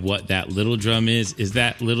want to know what that little drum is. Is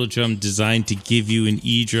that little drum designed to give you an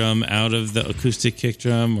E drum out of the acoustic kick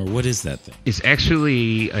drum, or what is that thing? It's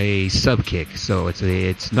actually a sub kick, so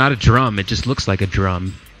it's not a drum. It just looks like a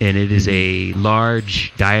drum, and it is a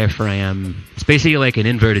large diaphragm. It's basically like an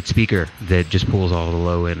inverted speaker that just pulls all the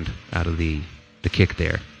low end out of the kick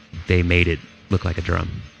there. They made it look like a drum.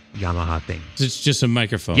 Yamaha thing. So it's just a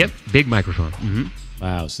microphone? Yep, big microphone.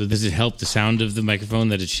 Wow. So does it help the sound of the microphone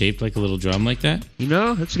that it's shaped like a little drum like that?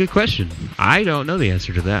 That's a good question. I don't know the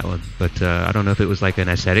answer to that one, but I don't know if it was like an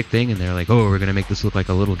aesthetic thing and they're like, oh, we're going to make this look like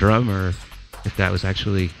a little drum, or if that was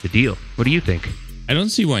actually the deal. What do you think? I don't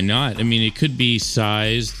see why not. I mean, it could be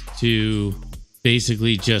sized to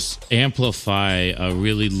basically just amplify a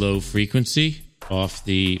really low frequency off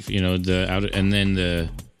the, the outer, and then the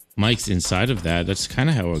mics inside of that. That's kind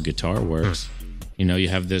of how a guitar works. You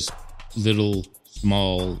have this little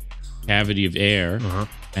small cavity of air,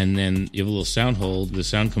 and then you have a little sound hole. The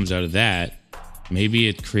sound comes out of that. Maybe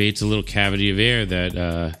it creates a little cavity of air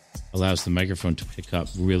that allows the microphone to pick up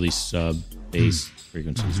really sub-bass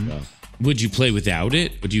frequencies as well. Would you play without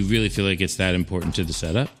it? Would you really feel like it's that important to the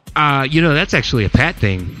setup? That's actually a Pat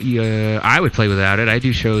thing. I would play without it. I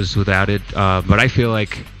do shows without it, but I feel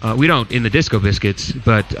like we don't in the Disco Biscuits.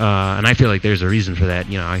 But and I feel like there's a reason for that.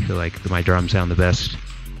 I feel like my drums sound the best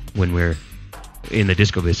when we're in the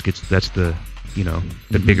Disco Biscuits. That's the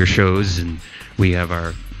the bigger shows, and we have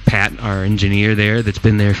our Pat, our engineer there, that's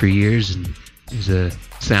been there for years, and he's a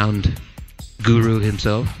sound guru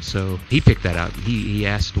himself. So he picked that out. He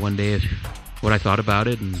asked one day what I thought about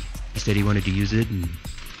it, and he said he wanted to use it, and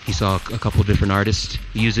he saw a couple different artists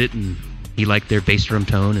use it, and he liked their bass drum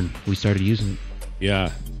tone, and we started using it.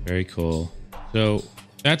 Yeah, very cool. So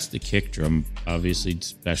that's the kick drum. Obviously,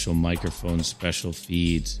 special microphones, special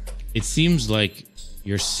feeds. It seems like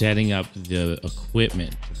you're setting up the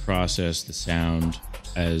equipment to process the sound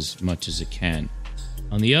as much as it can.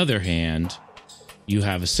 On the other hand, you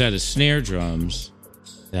have a set of snare drums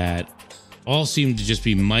that all seem to just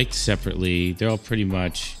be mic'd separately. They're all pretty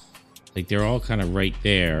much, they're all kind of right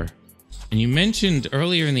there. And you mentioned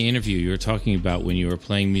earlier in the interview, you were talking about when you were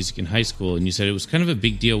playing music in high school, and you said it was kind of a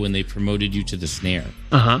big deal when they promoted you to the snare.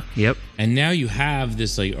 Yep. And now you have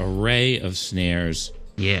this array of snares.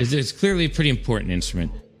 Yeah. It's clearly a pretty important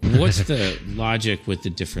instrument. What's the logic with the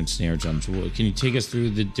different snare drums? Can you take us through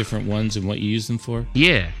the different ones and what you use them for?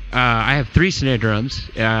 Yeah, I have 3 snare drums.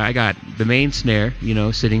 I got the main snare,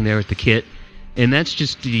 sitting there with the kit, and that's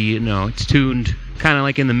just it's tuned kind of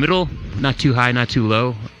like in the middle, not too high, not too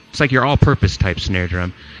low. It's like your all-purpose type snare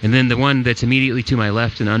drum. And then the one that's immediately to my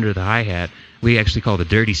left and under the hi-hat, we actually call the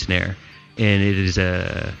dirty snare, and it is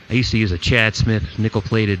I used to use a Chad Smith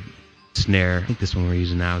nickel-plated snare. I think this one we're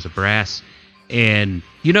using now is a brass. And,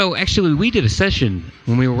 actually, we did a session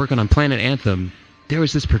when we were working on Planet Anthem. There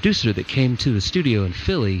was this producer that came to the studio in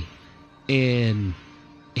Philly, and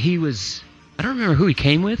he was, I don't remember who he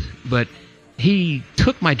came with, but he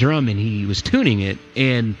took my drum and he was tuning it,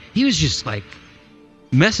 and he was just, like,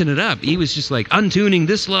 messing it up. He was just, like, untuning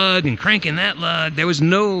this lug and cranking that lug. There was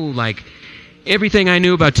no, like... Everything I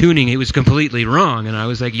knew about tuning, it was completely wrong. And I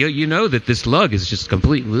was like, you know that this lug is just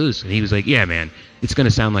completely loose. And he was like, yeah, man, it's going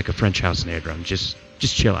to sound like a French house snare drum. Just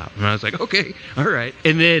chill out. And I was like, okay, all right.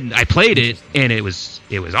 And then I played it, and it was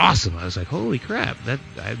awesome. I was like, holy crap,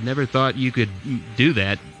 I never thought you could do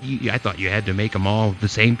that. I thought you had to make them all the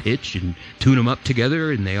same pitch and tune them up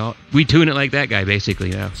together. And we tune it like that guy,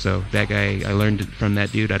 basically, now. So that guy, I learned it from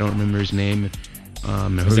that dude. I don't remember his name.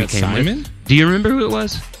 Was that Simon? Do you remember who it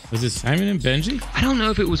was? Was it Simon and Benji? I don't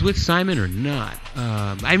know if it was with Simon or not.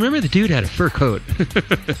 I remember the dude had a fur coat.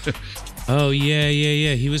 Oh, yeah.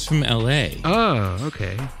 He was from L.A. Oh,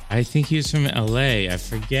 okay. I think he was from L.A. I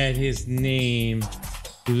forget his name.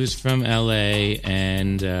 He was from L.A.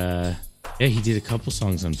 and he did a couple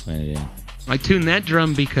songs on Planet A. I tuned that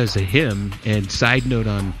drum because of him. And side note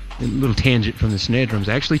on a little tangent from the snare drums,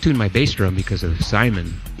 I actually tuned my bass drum because of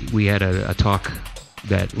Simon. We had a talk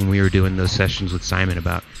that when we were doing those sessions with Simon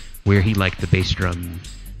about where he liked the bass drum.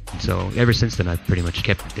 So ever since then, I've pretty much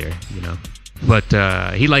kept it there,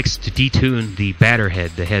 But he likes to detune the batter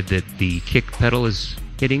head, the head that the kick pedal is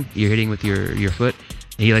hitting. You're hitting with your foot.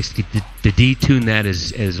 And he likes to detune that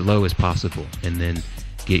as low as possible, and then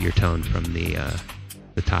get your tone from the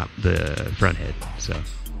front head. So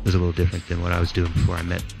it was a little different than what I was doing before I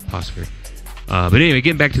met Phosphor. But anyway,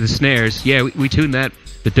 getting back to the snares, we tuned the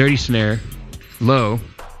dirty snare low.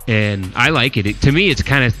 And I like it. To me, it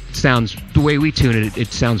kind of sounds, the way we tune it, it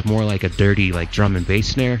sounds more like a dirty, like drum and bass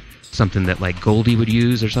snare, something that like Goldie would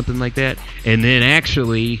use or something like that. And then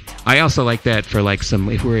actually, I also like that for like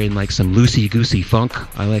if we're in like some loosey-goosey funk,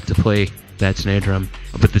 I like to play that snare drum.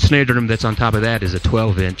 But the snare drum that's on top of that is a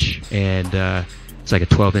 12-inch, and it's like a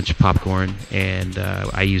 12-inch popcorn, and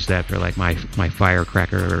I use that for like my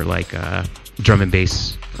firecracker or like drum and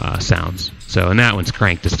bass sounds. So, and that one's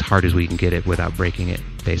cranked as hard as we can get it without breaking it,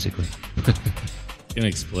 basically. It's gonna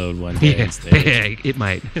explode one day on stage. Yeah, it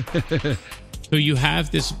might. So you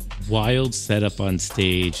have this wild setup on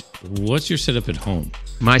stage. What's your setup at home?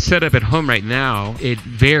 My setup at home right now, it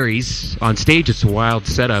varies. On stage, it's a wild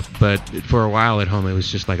setup, but for a while at home, it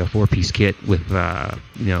was just like a 4-piece kit with,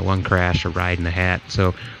 one crash, a ride, and a hat.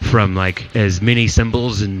 So from like as many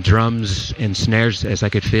cymbals and drums and snares as I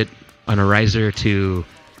could fit on a riser to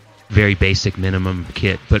very basic minimum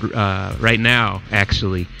kit. But right now,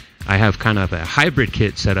 actually, I have kind of a hybrid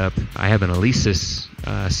kit set up. I have an Alesis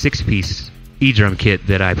 6-piece E-drum kit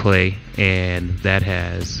that I play, and that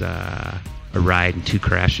has a ride and 2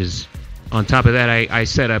 crashes. On top of that, I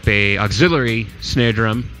set up a auxiliary snare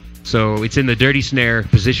drum. So it's in the dirty snare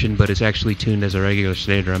position, but it's actually tuned as a regular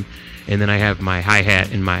snare drum. And then I have my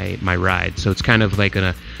hi-hat and my ride. So it's kind of like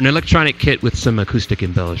an electronic kit with some acoustic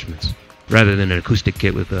embellishments, rather than an acoustic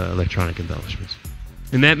kit with electronic embellishments.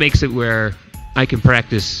 And that makes it where I can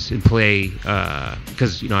practice and play,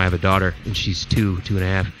 because I have a daughter and she's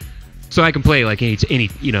 2.5. So I can play like any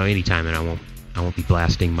time, and I won't be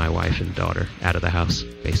blasting my wife and daughter out of the house,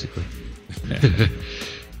 basically.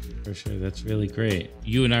 For sure, that's really great.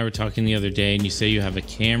 You and I were talking the other day, and you say you have a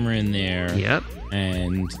camera in there. Yep.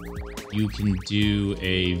 And you can do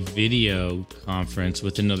a video conference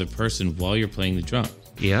with another person while you're playing the drum.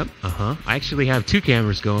 Yep. I actually have 2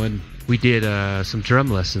 cameras going. We did some drum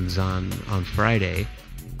lessons on Friday,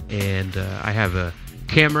 and I have a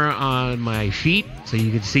camera on my feet, so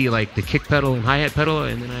you can see like the kick pedal and hi-hat pedal,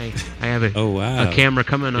 and then I have a camera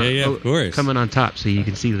coming on coming on top, so you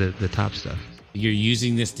can see the top stuff. You're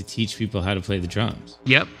using this to teach people how to play the drums.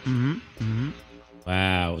 Yep.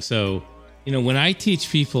 Wow. So, when I teach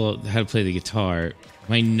people how to play the guitar,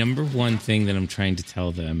 my number one thing that I'm trying to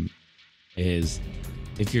tell them is,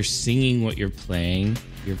 if you're singing what you're playing,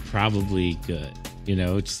 you're probably good.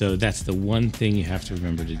 So that's the one thing you have to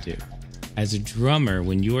remember to do. As a drummer,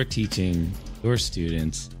 when you're teaching your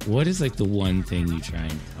students, what is like the one thing you try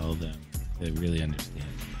and tell them to really understand?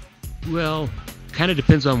 Well, kind of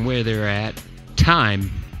depends on where they're at. Time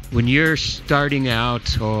when you're starting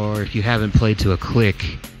out, or if you haven't played to a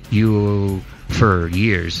click, for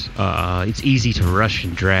years, it's easy to rush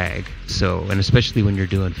and drag. So, and especially when you're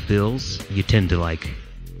doing fills, you tend to like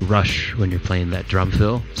rush when you're playing that drum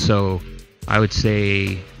fill. So I would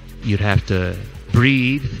say you'd have to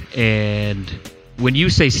breathe. And when you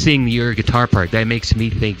say sing your guitar part, that makes me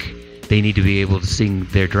think they need to be able to sing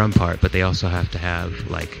their drum part, but they also have to have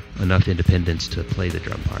like enough independence to play the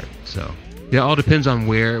drum part. So it all depends on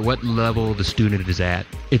what level the student is at.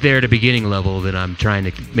 If they're at a beginning level, then I'm trying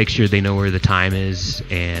to make sure they know where the time is,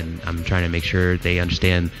 and I'm trying to make sure they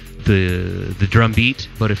understand the drum beat.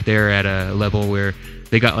 But if they're at a level where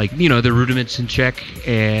they got like, the rudiments in check,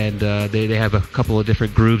 and they have a couple of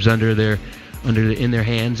different grooves in their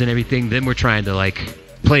hands and everything, then we're trying to like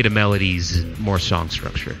play the melodies and more song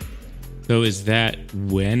structure. So is that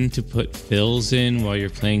when to put fills in while you're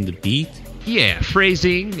playing the beat? Yeah,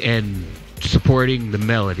 phrasing and supporting the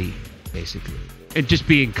melody, basically. And just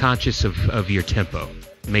being conscious of your tempo,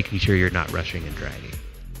 making sure you're not rushing and dragging.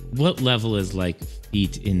 What level is like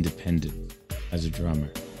beat independent as a drummer?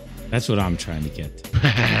 That's what I'm trying to get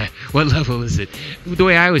to. What level is it? The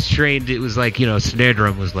way I was trained, it was like, snare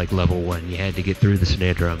drum was like level 1. You had to get through the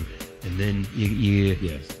snare drum. And then you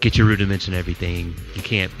get your rudiments and everything. You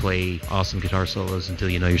can't play awesome guitar solos until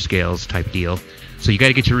you know your scales type deal. So you got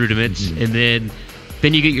to get your rudiments, and then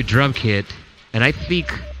you get your drum kit. And I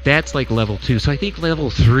think that's like level 2. So I think level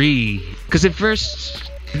 3, because at first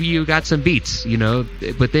you got some beats,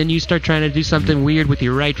 but then you start trying to do something weird with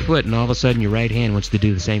your right foot, and all of a sudden your right hand wants to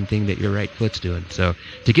do the same thing that your right foot's doing. So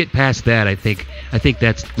to get past that, I think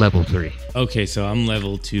that's level 3. Okay, so I'm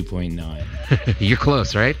level 2.9. You're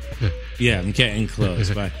close, right? Yeah, I'm getting close.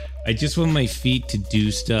 But I just want my feet to do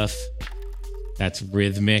stuff that's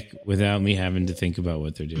rhythmic without me having to think about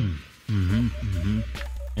what they're doing.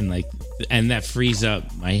 And that frees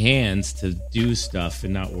up my hands to do stuff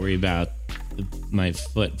and not worry about my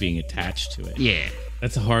foot being attached to it. Yeah.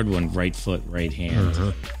 That's a hard one, right foot, right hand.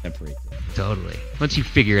 Separate them. Totally. Once you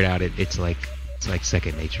figure it out, it's like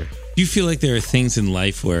second nature. Do you feel like there are things in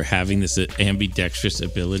life where having this ambidextrous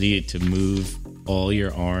ability to move all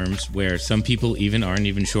your arms, where some people aren't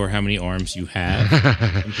even sure how many arms you have,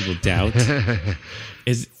 some people doubt,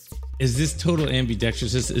 is this total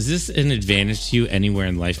ambidextrous? Is this an advantage to you anywhere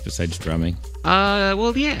in life besides drumming?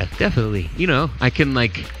 Well, yeah, definitely. I can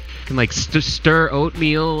stir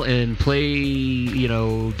oatmeal and play,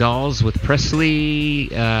 dolls with Presley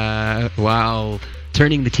while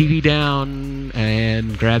turning the TV down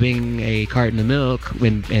and grabbing a carton of milk,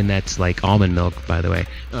 and that's like almond milk, by the way.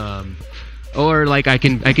 Or like I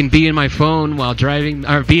can be in my phone while driving,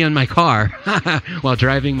 or be in my car while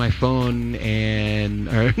driving my phone,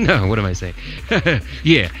 what am I saying?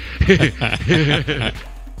 Yeah.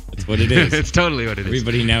 That's what it is. It's totally what it is.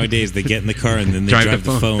 Everybody nowadays, they get in the car and then they drive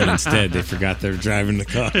the phone instead. They forgot they were driving the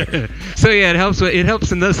car. So yeah, it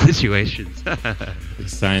helps in those situations.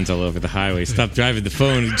 Signs all over the highway. Stop driving the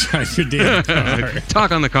phone and drive your damn car.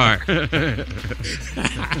 Talk on the car.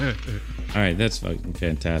 All right, that's fucking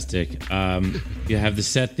fantastic. You have the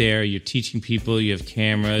set there. You're teaching people. You have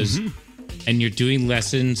cameras. And you're doing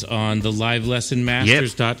lessons on the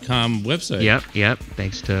livelessonmasters.com website. Yep.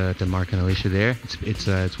 Thanks to Mark and Alicia there.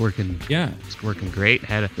 It's working. Yeah, it's working great.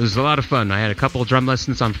 It was a lot of fun. I had a couple of drum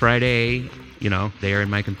lessons on Friday. There in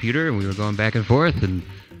my computer, and we were going back and forth, and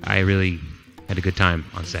I really had a good time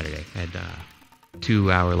on Saturday. I had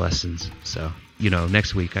 2-hour lessons. So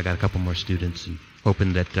next week I got a couple more students, and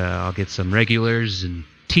hoping that I'll get some regulars and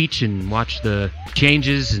teach and watch the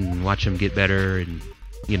changes and watch them get better, and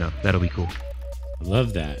that'll be cool. I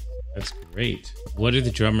love that. That's great. What are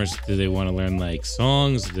the drummers? Do they want to learn like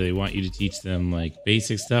songs? Do they want you to teach them like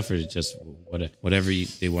basic stuff, or just whatever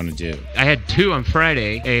they want to do? I had 2 on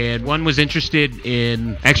Friday, and one was interested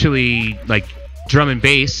in actually like drum and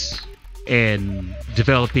bass and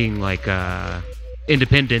developing like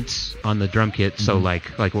independence on the drum kit. So like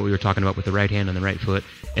what we were talking about with the right hand and the right foot.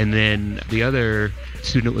 And then the other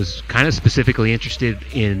student was kind of specifically interested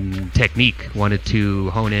in technique, wanted to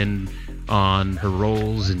hone in on her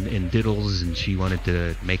rolls and diddles, and she wanted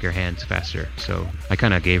to make her hands faster. So I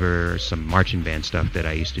kind of gave her some marching band stuff that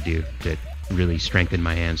I used to do that really strengthened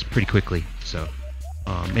my hands pretty quickly. So,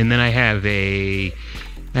 and then I have a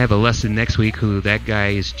lesson next week. That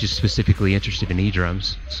guy is just specifically interested in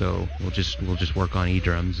E-drums. So we'll just work on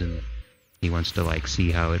E-drums, and he wants to like see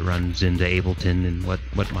how it runs into Ableton and what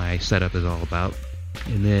my setup is all about.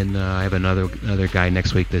 And then I have another guy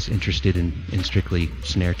next week that's interested in strictly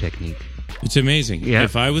snare technique. It's amazing. Yeah.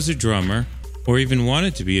 If I was a drummer, or even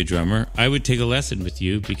wanted to be a drummer, I would take a lesson with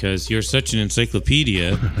you, because you're such an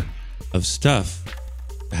encyclopedia of stuff.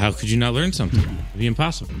 How could you not learn something? It'd be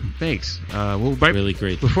impossible. Thanks. Really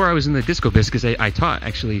great. Before I was in the Disco Biscuits, I taught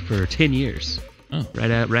actually for 10 years. Oh.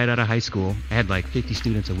 Right out of high school. I had like 50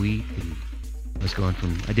 students a week. And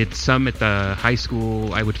I did some at the high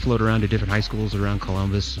school. I would float around to different high schools around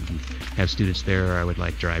Columbus and have students there. I would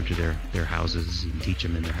like drive to their houses and teach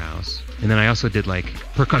them in their house. And then I also did like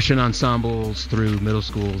percussion ensembles through middle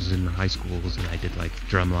schools and high schools, and I did like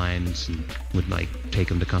drum lines and would like take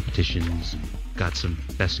them to competitions and got some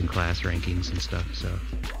best in class rankings and stuff. So,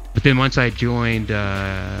 but then once I joined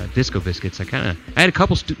Disco Biscuits, I had a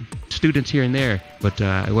couple students here and there, but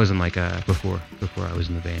it wasn't like before I was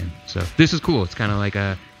in the band. So this is cool. It's kind of like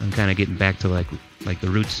I'm kind of getting back to like the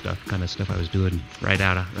roots stuff, kind of stuff I was doing right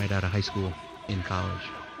out of high school in college.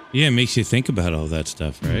 Yeah, it makes you think about all that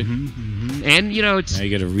stuff, right? And it's now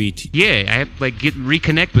you got to Yeah, I have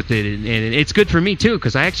reconnect with it, and it's good for me too,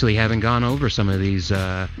 because I actually haven't gone over some of these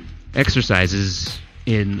exercises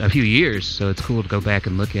in a few years, so it's cool to go back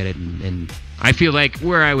and look at it, and I feel like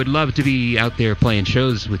where I would love to be out there playing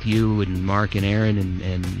shows with you and Mark and Aaron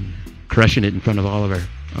and crushing it in front of all of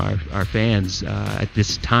our fans at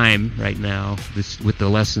this time right now, with the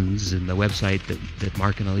lessons and the website that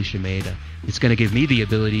Mark and Alicia made. It's going to give me the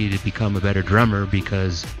ability to become a better drummer,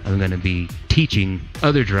 because I'm going to be teaching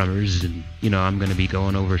other drummers, and I'm going to be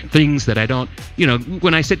going over things that I don't,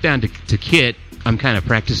 when I sit down to kit, I'm kind of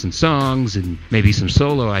practicing songs and maybe some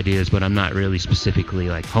solo ideas, but I'm not really specifically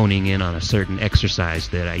like honing in on a certain exercise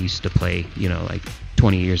that I used to play, like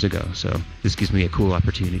 20 years ago. So this gives me a cool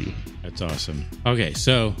opportunity. That's awesome. Okay,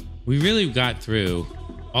 so we really got through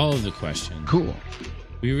all of the questions. Cool.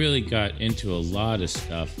 We really got into a lot of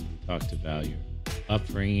stuff. We talked about your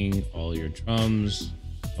upbringing, all your drums,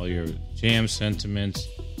 all your jam sentiments.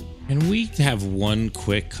 And we have one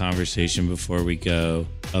quick conversation before we go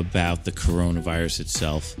about the coronavirus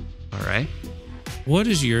itself. All right. What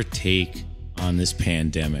is your take on this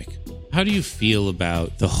pandemic? How do you feel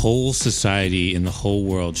about the whole society and the whole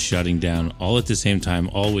world shutting down all at the same time,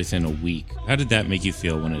 all within a week? How did that make you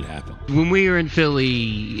feel when it happened? When we were in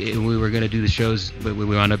Philly and we were going to do the shows, but we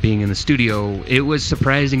wound up being in the studio, it was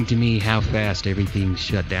surprising to me how fast everything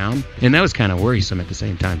shut down. And that was kind of worrisome at the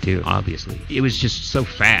same time, too, obviously. It was just so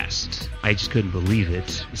fast. I just couldn't believe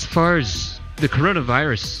it. As far as the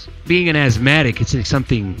coronavirus, being an asthmatic, it's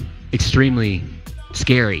something extremely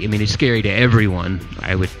scary. I mean, it's scary to everyone.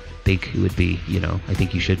 I would think it would be, I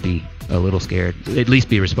think you should be a little scared, at least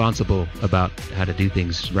be responsible about how to do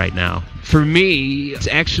things right now. For me, it's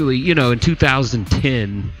actually, in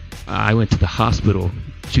 2010, I went to the hospital,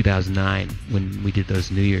 2009, when we did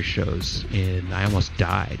those New Year's shows, and I almost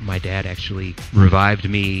died. My dad actually revived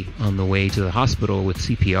me on the way to the hospital with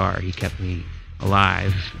CPR. He kept me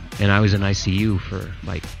alive, and I was in ICU for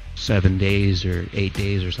like 7 days or 8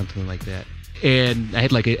 days or something like that. And I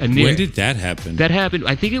had like a near... When did that happen? That happened,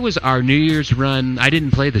 I think it was our New Year's run. I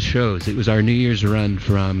didn't play the shows. It was our New Year's run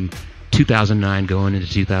from 2009 going into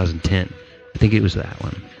 2010. I think it was that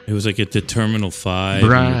one. It was like at the Terminal 5.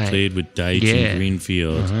 Right. And you played with Deitch and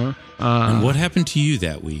Greenfield. Uh-huh. And what happened to you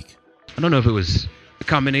that week? I don't know if it was a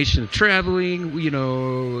combination of traveling,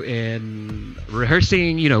 and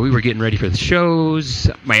rehearsing. We were getting ready for the shows.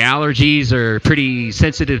 My allergies are pretty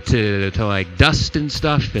sensitive to like dust and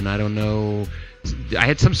stuff, and I don't know. I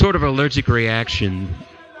had some sort of allergic reaction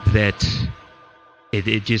that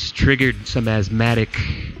it just triggered some asthmatic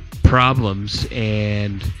problems,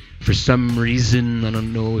 and for some reason, I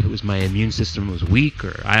don't know if it was my immune system was weak,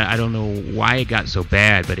 or I don't know why it got so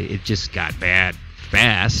bad, but it just got bad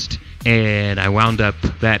fast. And I wound up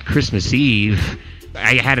that Christmas Eve,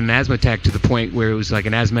 I had an asthma attack to the point where it was like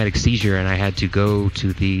an asthmatic seizure, and I had to go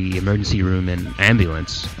to the emergency room and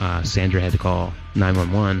ambulance. Sandra had to call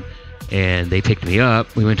 911, and they picked me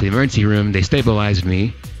up. We went to the emergency room. They stabilized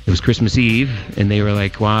me. It was Christmas Eve, and they were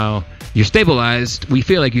like, "Wow, you're stabilized. We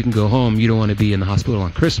feel like you can go home. You don't want to be in the hospital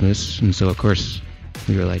on Christmas." And so, of course,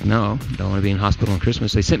 we were like, "No, don't want to be in hospital on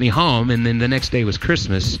Christmas." They sent me home, and then the next day was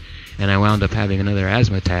Christmas, and I wound up having another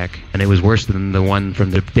asthma attack, and it was worse than the one from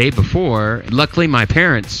the day before. Luckily, my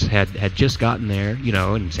parents had just gotten there,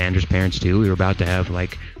 and Sandra's parents too. We were about to have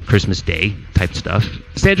like Christmas Day type stuff.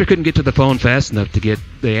 Sandra couldn't get to the phone fast enough to get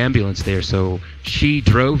the ambulance there, so she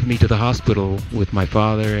drove me to the hospital with my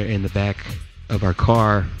father in the back of our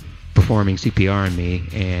car performing CPR on me,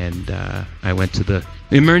 and I went to the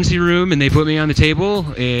emergency room, and they put me on the table,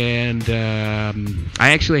 and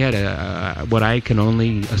I actually had what I can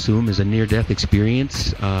only assume is a near-death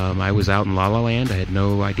experience. I was out in La La Land. I had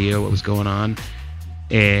no idea what was going on,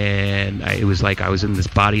 and it was like I was in this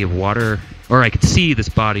body of water, or I could see this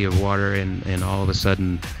body of water, and all of a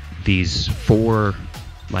sudden these 4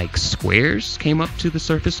 like squares came up to the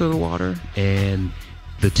surface of the water, and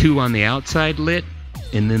the 2 on the outside lit,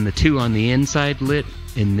 and then the 2 on the inside lit,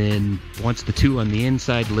 and then once the 2 on the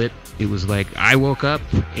inside lit, it was like I woke up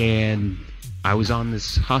and I was on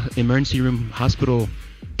this emergency room hospital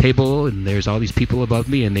table, and there's all these people above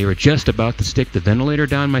me, and they were just about to stick the ventilator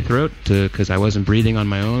down my throat because I wasn't breathing on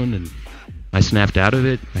my own, and I snapped out of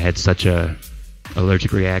it. I had such a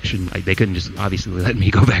allergic reaction. They couldn't just obviously let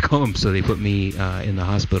me go back home, so they put me in the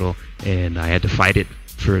hospital, and I had to fight it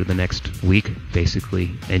for the next week,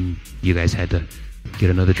 basically. And you guys had to get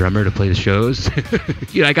another drummer to play the shows.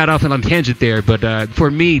 I got off on a tangent there, but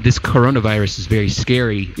for me, this coronavirus is very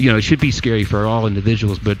scary. It should be scary for all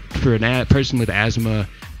individuals, but for a person with asthma,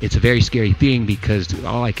 it's a very scary thing, because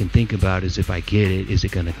all I can think about is, if I get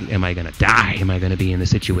it, am I gonna die? Am I gonna be in the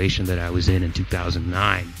situation that I was in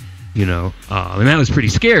 2009? And that was pretty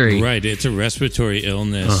scary. Right, it's a respiratory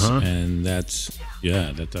illness, and that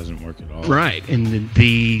doesn't work at all. Right, and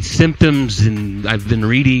the symptoms, and I've been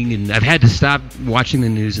reading, and I've had to stop watching the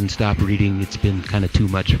news and stop reading. It's been kind of too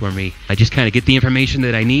much for me. I just kind of get the information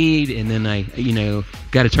that I need, and then I,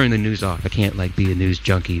 got to turn the news off. I can't, be a news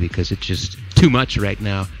junkie, because it's just too much right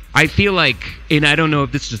now. I feel like, and I don't know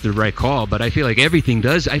if this is the right call, but I feel like everything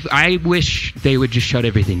does. I wish they would just shut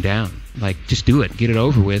everything down. Just do it. Get it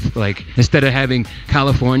over with. Instead of having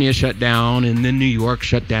California shut down, and then New York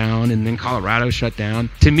shut down, and then Colorado shut down.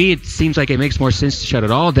 To me, it seems like it makes more sense to shut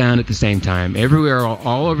it all down at the same time. Everywhere,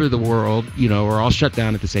 all over the world, we're all shut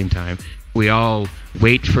down at the same time. We all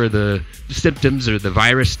wait for the symptoms or the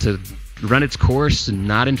virus to run its course and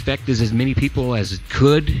not infect as many people as it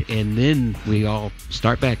could, and then we all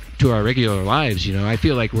start back to our regular lives. I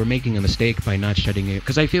feel like we're making a mistake by not shutting it,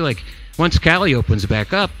 because I feel like once Cali opens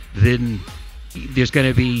back up, then there's going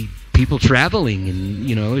to be people traveling, and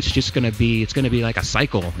it's going to be like a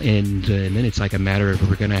cycle, and then it's like a matter of,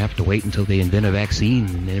 we're going to have to wait until they invent a vaccine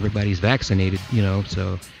and everybody's vaccinated.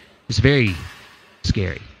 So it's very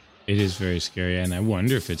scary. It is very scary, and I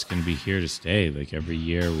wonder if it's going to be here to stay. Every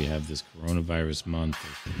year we have this coronavirus month.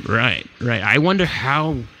 Right. I wonder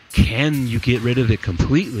how can you get rid of it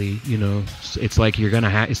completely. It's like you're going to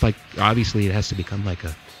have, it's like, obviously it has to become like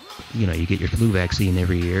a, you get your flu vaccine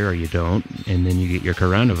every year or you don't, and then you get your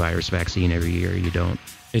coronavirus vaccine every year or you don't.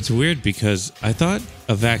 It's weird, because I thought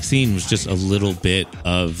a vaccine was just a little bit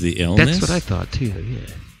of the illness. That's what I thought too, yeah.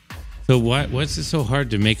 So what's it so hard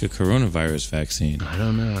to make a coronavirus vaccine? I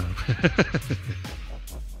don't know.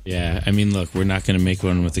 Yeah, I mean, look, we're not going to make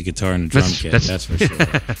one with a guitar and a drum kit. That's for sure.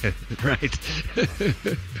 Right.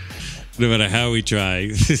 No matter how we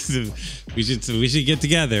try, we should get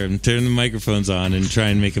together and turn the microphones on and try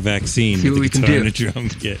and make a vaccine See with a guitar and a drum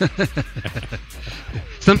kit.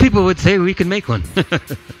 Some people would say we can make one.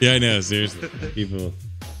 Yeah, I know. Seriously, people.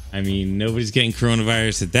 I mean, nobody's getting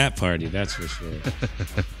coronavirus at that party. That's for sure.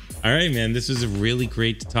 All right, man. This was really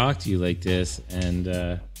great to talk to you like this, and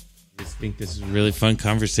I just think this is a really fun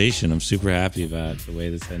conversation. I'm super happy about the way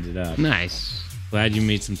this ended up. Nice. Glad you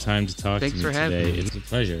made some time to talk Thanks to me for having today. me. It's a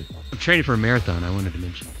pleasure. I'm training for a marathon, I wanted to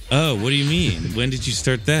mention. Oh, what do you mean? When did you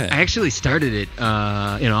start that? I actually started it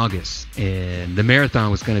in August, and the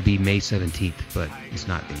marathon was going to be May 17th, but it's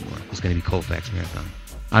not anymore. It's going to be Colfax Marathon.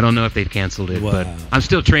 I don't know if they've canceled it, Wow. but I'm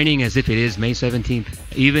still training as if it is May 17th.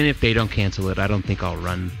 Even if they don't cancel it, I don't think I'll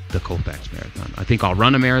run the Colfax Marathon. I think I'll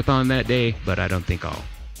run a marathon that day, but I don't think I'll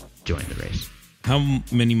join the race. How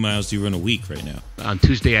many miles do you run a week right now? On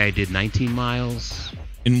Tuesday, I did 19 miles.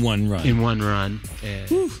 In one run? In one run.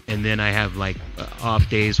 And then I have off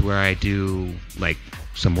days where I do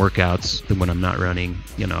some workouts when I'm not running,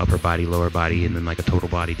 upper body, lower body, and then a total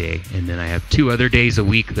body day. And then I have 2 other days a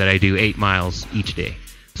week that I do 8 miles each day.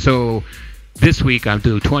 So this week I'm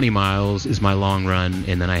doing 20 miles is my long run,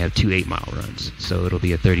 and then I have 2 8-mile runs. So it'll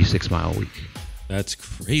be a 36-mile week. That's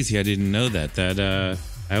crazy. I didn't know that.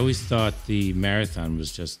 I always thought the marathon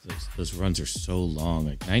was just those runs are so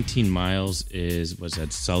long. 19 miles was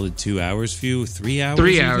that solid 2 hours for you? 3 hours?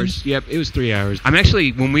 3 even? hours. Yep, it was 3 hours. I'm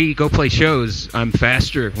actually, when we go play shows, I'm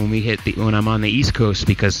faster when I'm on the East Coast,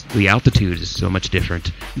 because the altitude is so much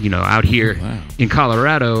different. Out here in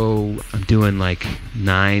Colorado, I'm doing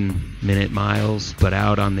 9-minute miles, but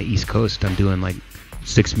out on the East Coast, I'm doing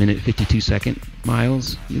 6-minute, 52-second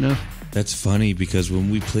miles. That's funny, because when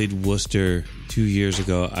we played Worcester 2 years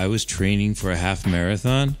ago, I was training for a half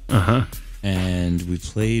marathon. And we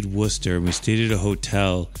played Worcester, and we stayed at a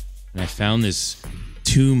hotel, and I found this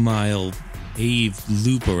 2-mile paved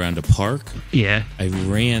loop around a park. Yeah. I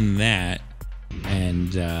ran that,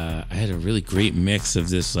 and I had a really great mix of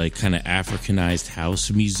this kind of Africanized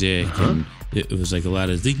house music and it was like a lot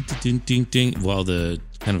of ding, ding, ding, ding, while the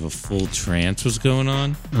kind of a full trance was going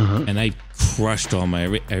on. And I crushed all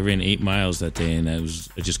my, I ran 8 miles that day, and I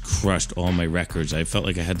just crushed all my records. I felt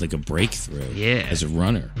like I had like a breakthrough as a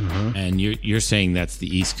runner. And you're saying that's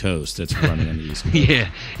the East Coast, that's running on the East Coast. Yeah,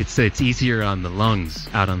 it's easier on the lungs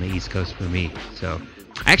out on the East Coast for me. So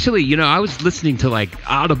actually, you know, I was listening to like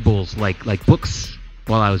audibles, like books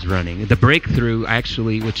while I was running. The breakthrough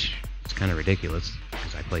actually, which is kind of ridiculous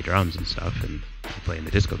because I play drums and stuff and I play in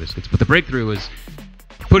the Disco Biscuits, but the breakthrough was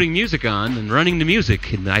putting music on and running to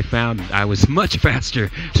music, and I found I was much faster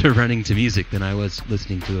to running to music than I was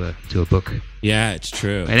listening to a book. Yeah, it's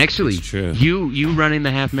true. And actually, it's true. You running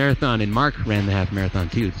the half marathon, and Mark ran the half marathon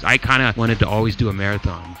too. I kind of wanted to always do a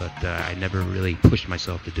marathon, but I never really pushed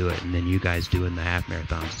myself to do it. And then you guys doing the half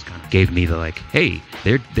marathons just kind of gave me the like, hey,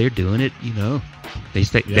 they're doing it, you know.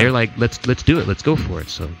 They're like, let's do it, let's go for it.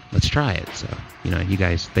 So let's try it. So you know, you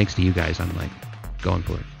guys, thanks to you guys, I'm like going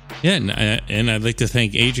for it. Yeah, and I'd like to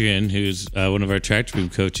thank Adrian, who's one of our track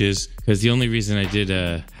group coaches, because the only reason I did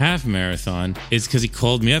a half marathon is because he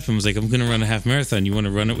called me up and was like, I'm going to run a half marathon. You want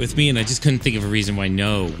to run it with me? And I just couldn't think of a reason why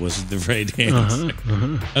no wasn't the right answer.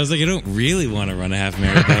 I was like, I don't really want to run a half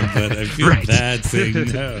marathon, but I feel bad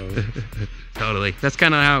saying no. Totally. That's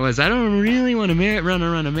kind of how it was. I don't really want to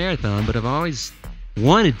run a marathon, but I've always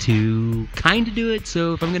wanted to kind of do it,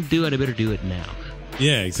 so if I'm going to do it, I better do it now.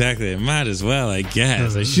 Yeah, exactly. I might as well, I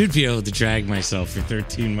guess. I should be able to drag myself for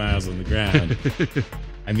 13 miles on the ground.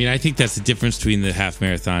 I mean, I think that's the difference between the half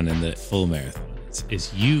marathon and the full marathon.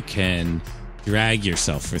 Is you can drag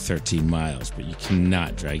yourself for 13 miles, but you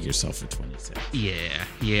cannot drag yourself for 26.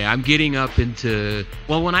 Yeah. I'm getting up into...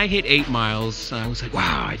 Well, when I hit 8 miles, I was like,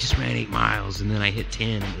 wow, I just ran 8 miles. And then I hit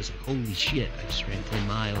 10, and it was like, holy shit, I just ran 10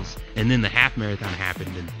 miles. And then the half marathon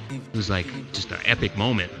happened, and it was like just an epic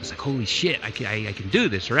moment. I was like, holy shit, I can do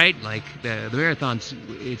this, right? Like, the marathon's,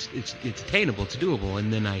 it's attainable, it's doable.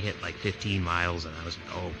 And then I hit like 15 miles, and I was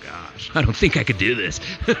like, oh gosh, I don't think I could do this.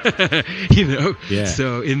 You know? Yeah.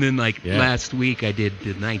 So, and then like last week I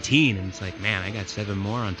did 19, and it's like, man, I got 7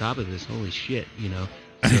 more on top of this. Holy shit, you know.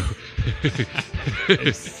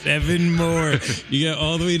 So 7 more. You got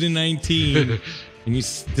all the way to 19, and you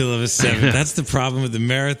still have a 7. That's the problem with the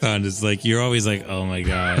marathon. Is like you're always like, oh my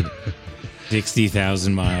god,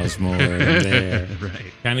 60,000 miles more there.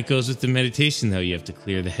 Right. Kind of goes with the meditation though. You have to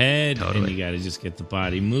clear the head, and you got to just get the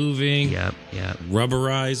body moving. Yep.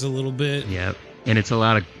 Rubberize a little bit. Yep. And it's a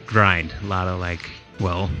lot of grind, a lot of like,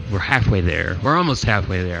 well, we're halfway there. We're almost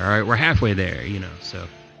halfway there. All right, we're halfway there, you know. So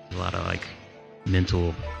a lot of like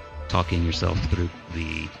mental talking yourself through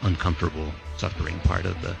the uncomfortable, suffering part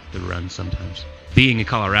of the run sometimes. Being in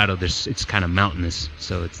Colorado, it's kind of mountainous,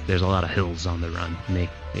 so there's a lot of hills on the run, and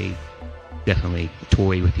they definitely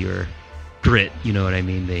toy with your grit, you know what I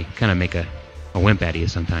mean? They kind of make a wimp out of you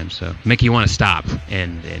sometimes, so make you want to stop,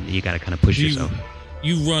 and you got to kind of push yourself.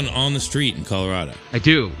 You run on the street in Colorado? I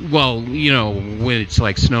do. Well, you know, when it's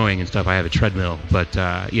like snowing and stuff, I have a treadmill. But,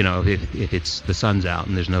 you know, if it's the sun's out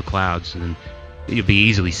and there's no clouds, then it'll be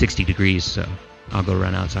easily 60 degrees. So I'll go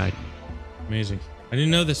run outside. Amazing. I didn't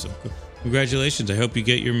know this. Congratulations. I hope you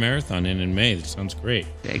get your marathon in May. That sounds great.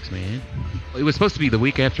 Thanks, man. It was supposed to be the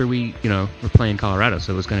week after we, you know, were playing Colorado.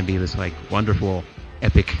 So it was going to be this, like, wonderful,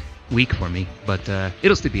 epic week for me. But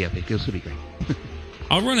it'll still be epic. It'll still be great.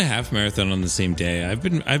 I'll run a half marathon on the same day. I've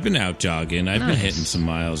been out jogging. I've been hitting some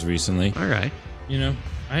miles recently. All right. You know,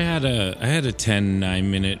 I had a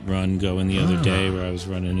 9-minute run going the other day where I was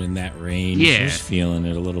running in that range. Yeah. I was feeling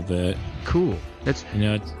it a little bit. Cool. That's, you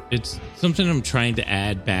know, it's something I'm trying to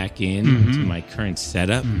add back in to my current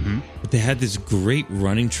setup. But they had this great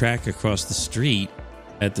running track across the street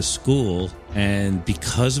at the school, and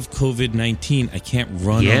because of COVID-19, I can't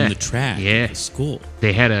run on the track at the school.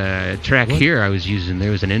 They had a track here I was using.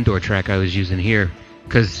 There was an indoor track I was using here,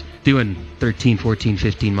 because doing 13, 14,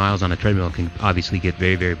 15 miles on a treadmill can obviously get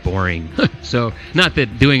very, very boring. So, not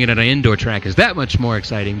that doing it on an indoor track is that much more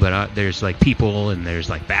exciting, but there's like people, and there's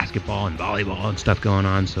like basketball and volleyball and stuff going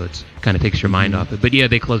on, so it's kind of takes your mind off it. But yeah,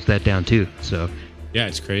 they closed that down too, so. Yeah,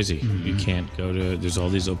 it's crazy. You can't go to, there's all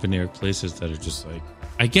these open air places that are just like,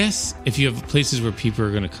 I guess if you have places where people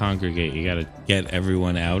are going to congregate, you got to get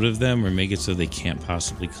everyone out of them or make it so they can't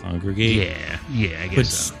possibly congregate. Yeah, I guess but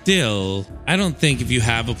so. Still, I don't think if you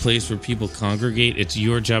have a place where people congregate, it's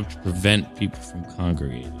your job to prevent people from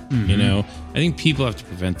congregating. You know, I think people have to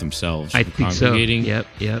prevent themselves from congregating. So.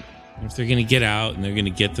 Yep. If they're going to get out and they're going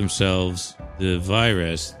to get themselves the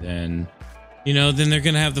virus, then... You know, then they're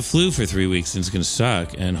going to have the flu for 3 weeks, and it's going to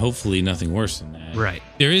suck, and hopefully nothing worse than that. Right.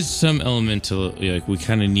 There is some element to, like, we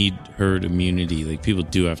kind of need herd immunity. Like, people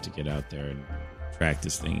do have to get out there and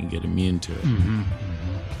this thing and get immune to it.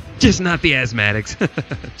 Just not the asthmatics.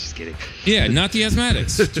 Just kidding. Yeah, not the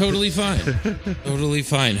asthmatics. Totally fine. Totally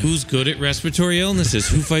fine. Who's good at respiratory illnesses?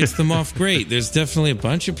 Who fights them off great? There's definitely a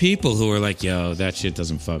bunch of people who are like, yo, that shit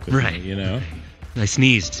doesn't fuck with me, you know? I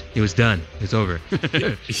sneezed. It was done. It's over.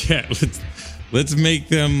 Yeah, let's make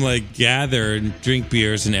them like gather and drink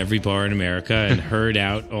beers in every bar in America and herd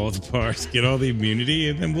out all the bars, get all the immunity,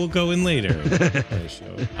 and then we'll go in later.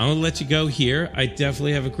 I'll let you go here. I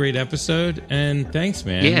definitely have a great episode, and thanks,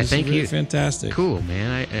 man. Yeah, this thank really you. Fantastic. Cool,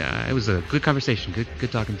 man. It was a good conversation.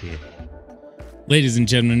 Good talking to you. Ladies and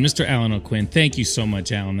gentlemen, Mr. Alan O'Quinn, thank you so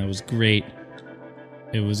much, Alan. That was great.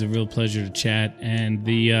 It was a real pleasure to chat, and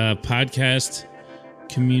the podcast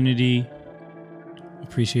community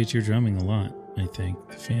appreciates your drumming a lot. I think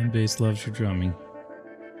the fan base loves your drumming.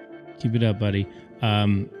 Keep it up, buddy.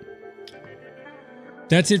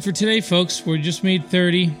 That's it for today, folks. We just made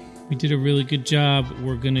 30. We did a really good job.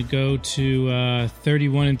 We're going to go to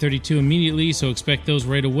 31 and 32 immediately, so expect those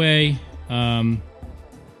right away.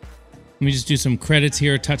 Let me just do some credits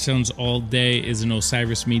here. Touchdowns All Day is an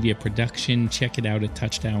Osiris Media production. Check it out at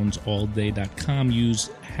touchdownsallday.com.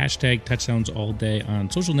 Use hashtag touchdownsallday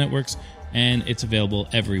on social networks, and it's available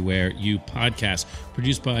everywhere you podcast.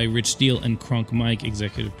 Produced by Rich Steele and Kronk Mike.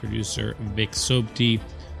 Executive producer Vic Sobti.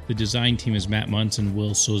 The design team is Matt Munson,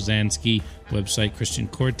 Will Sozansky. Website Christian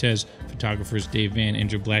Cortez. Photographers Dave Van,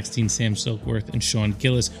 Andrew Blackstein, Sam Silkworth, and Sean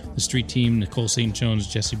Gillis. The street team Nicole St. Jones,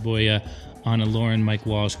 Jesse Boya, Anna Lauren, Mike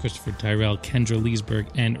Walsh, Christopher Tyrell, Kendra Leesburg,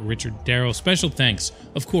 and Richard Darrow. Special thanks,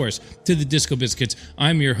 of course, to the Disco Biscuits.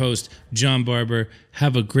 I'm your host, John Barber.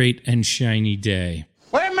 Have a great and shiny day.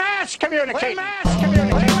 We're mass communicating. We're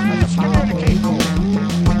mass communicating.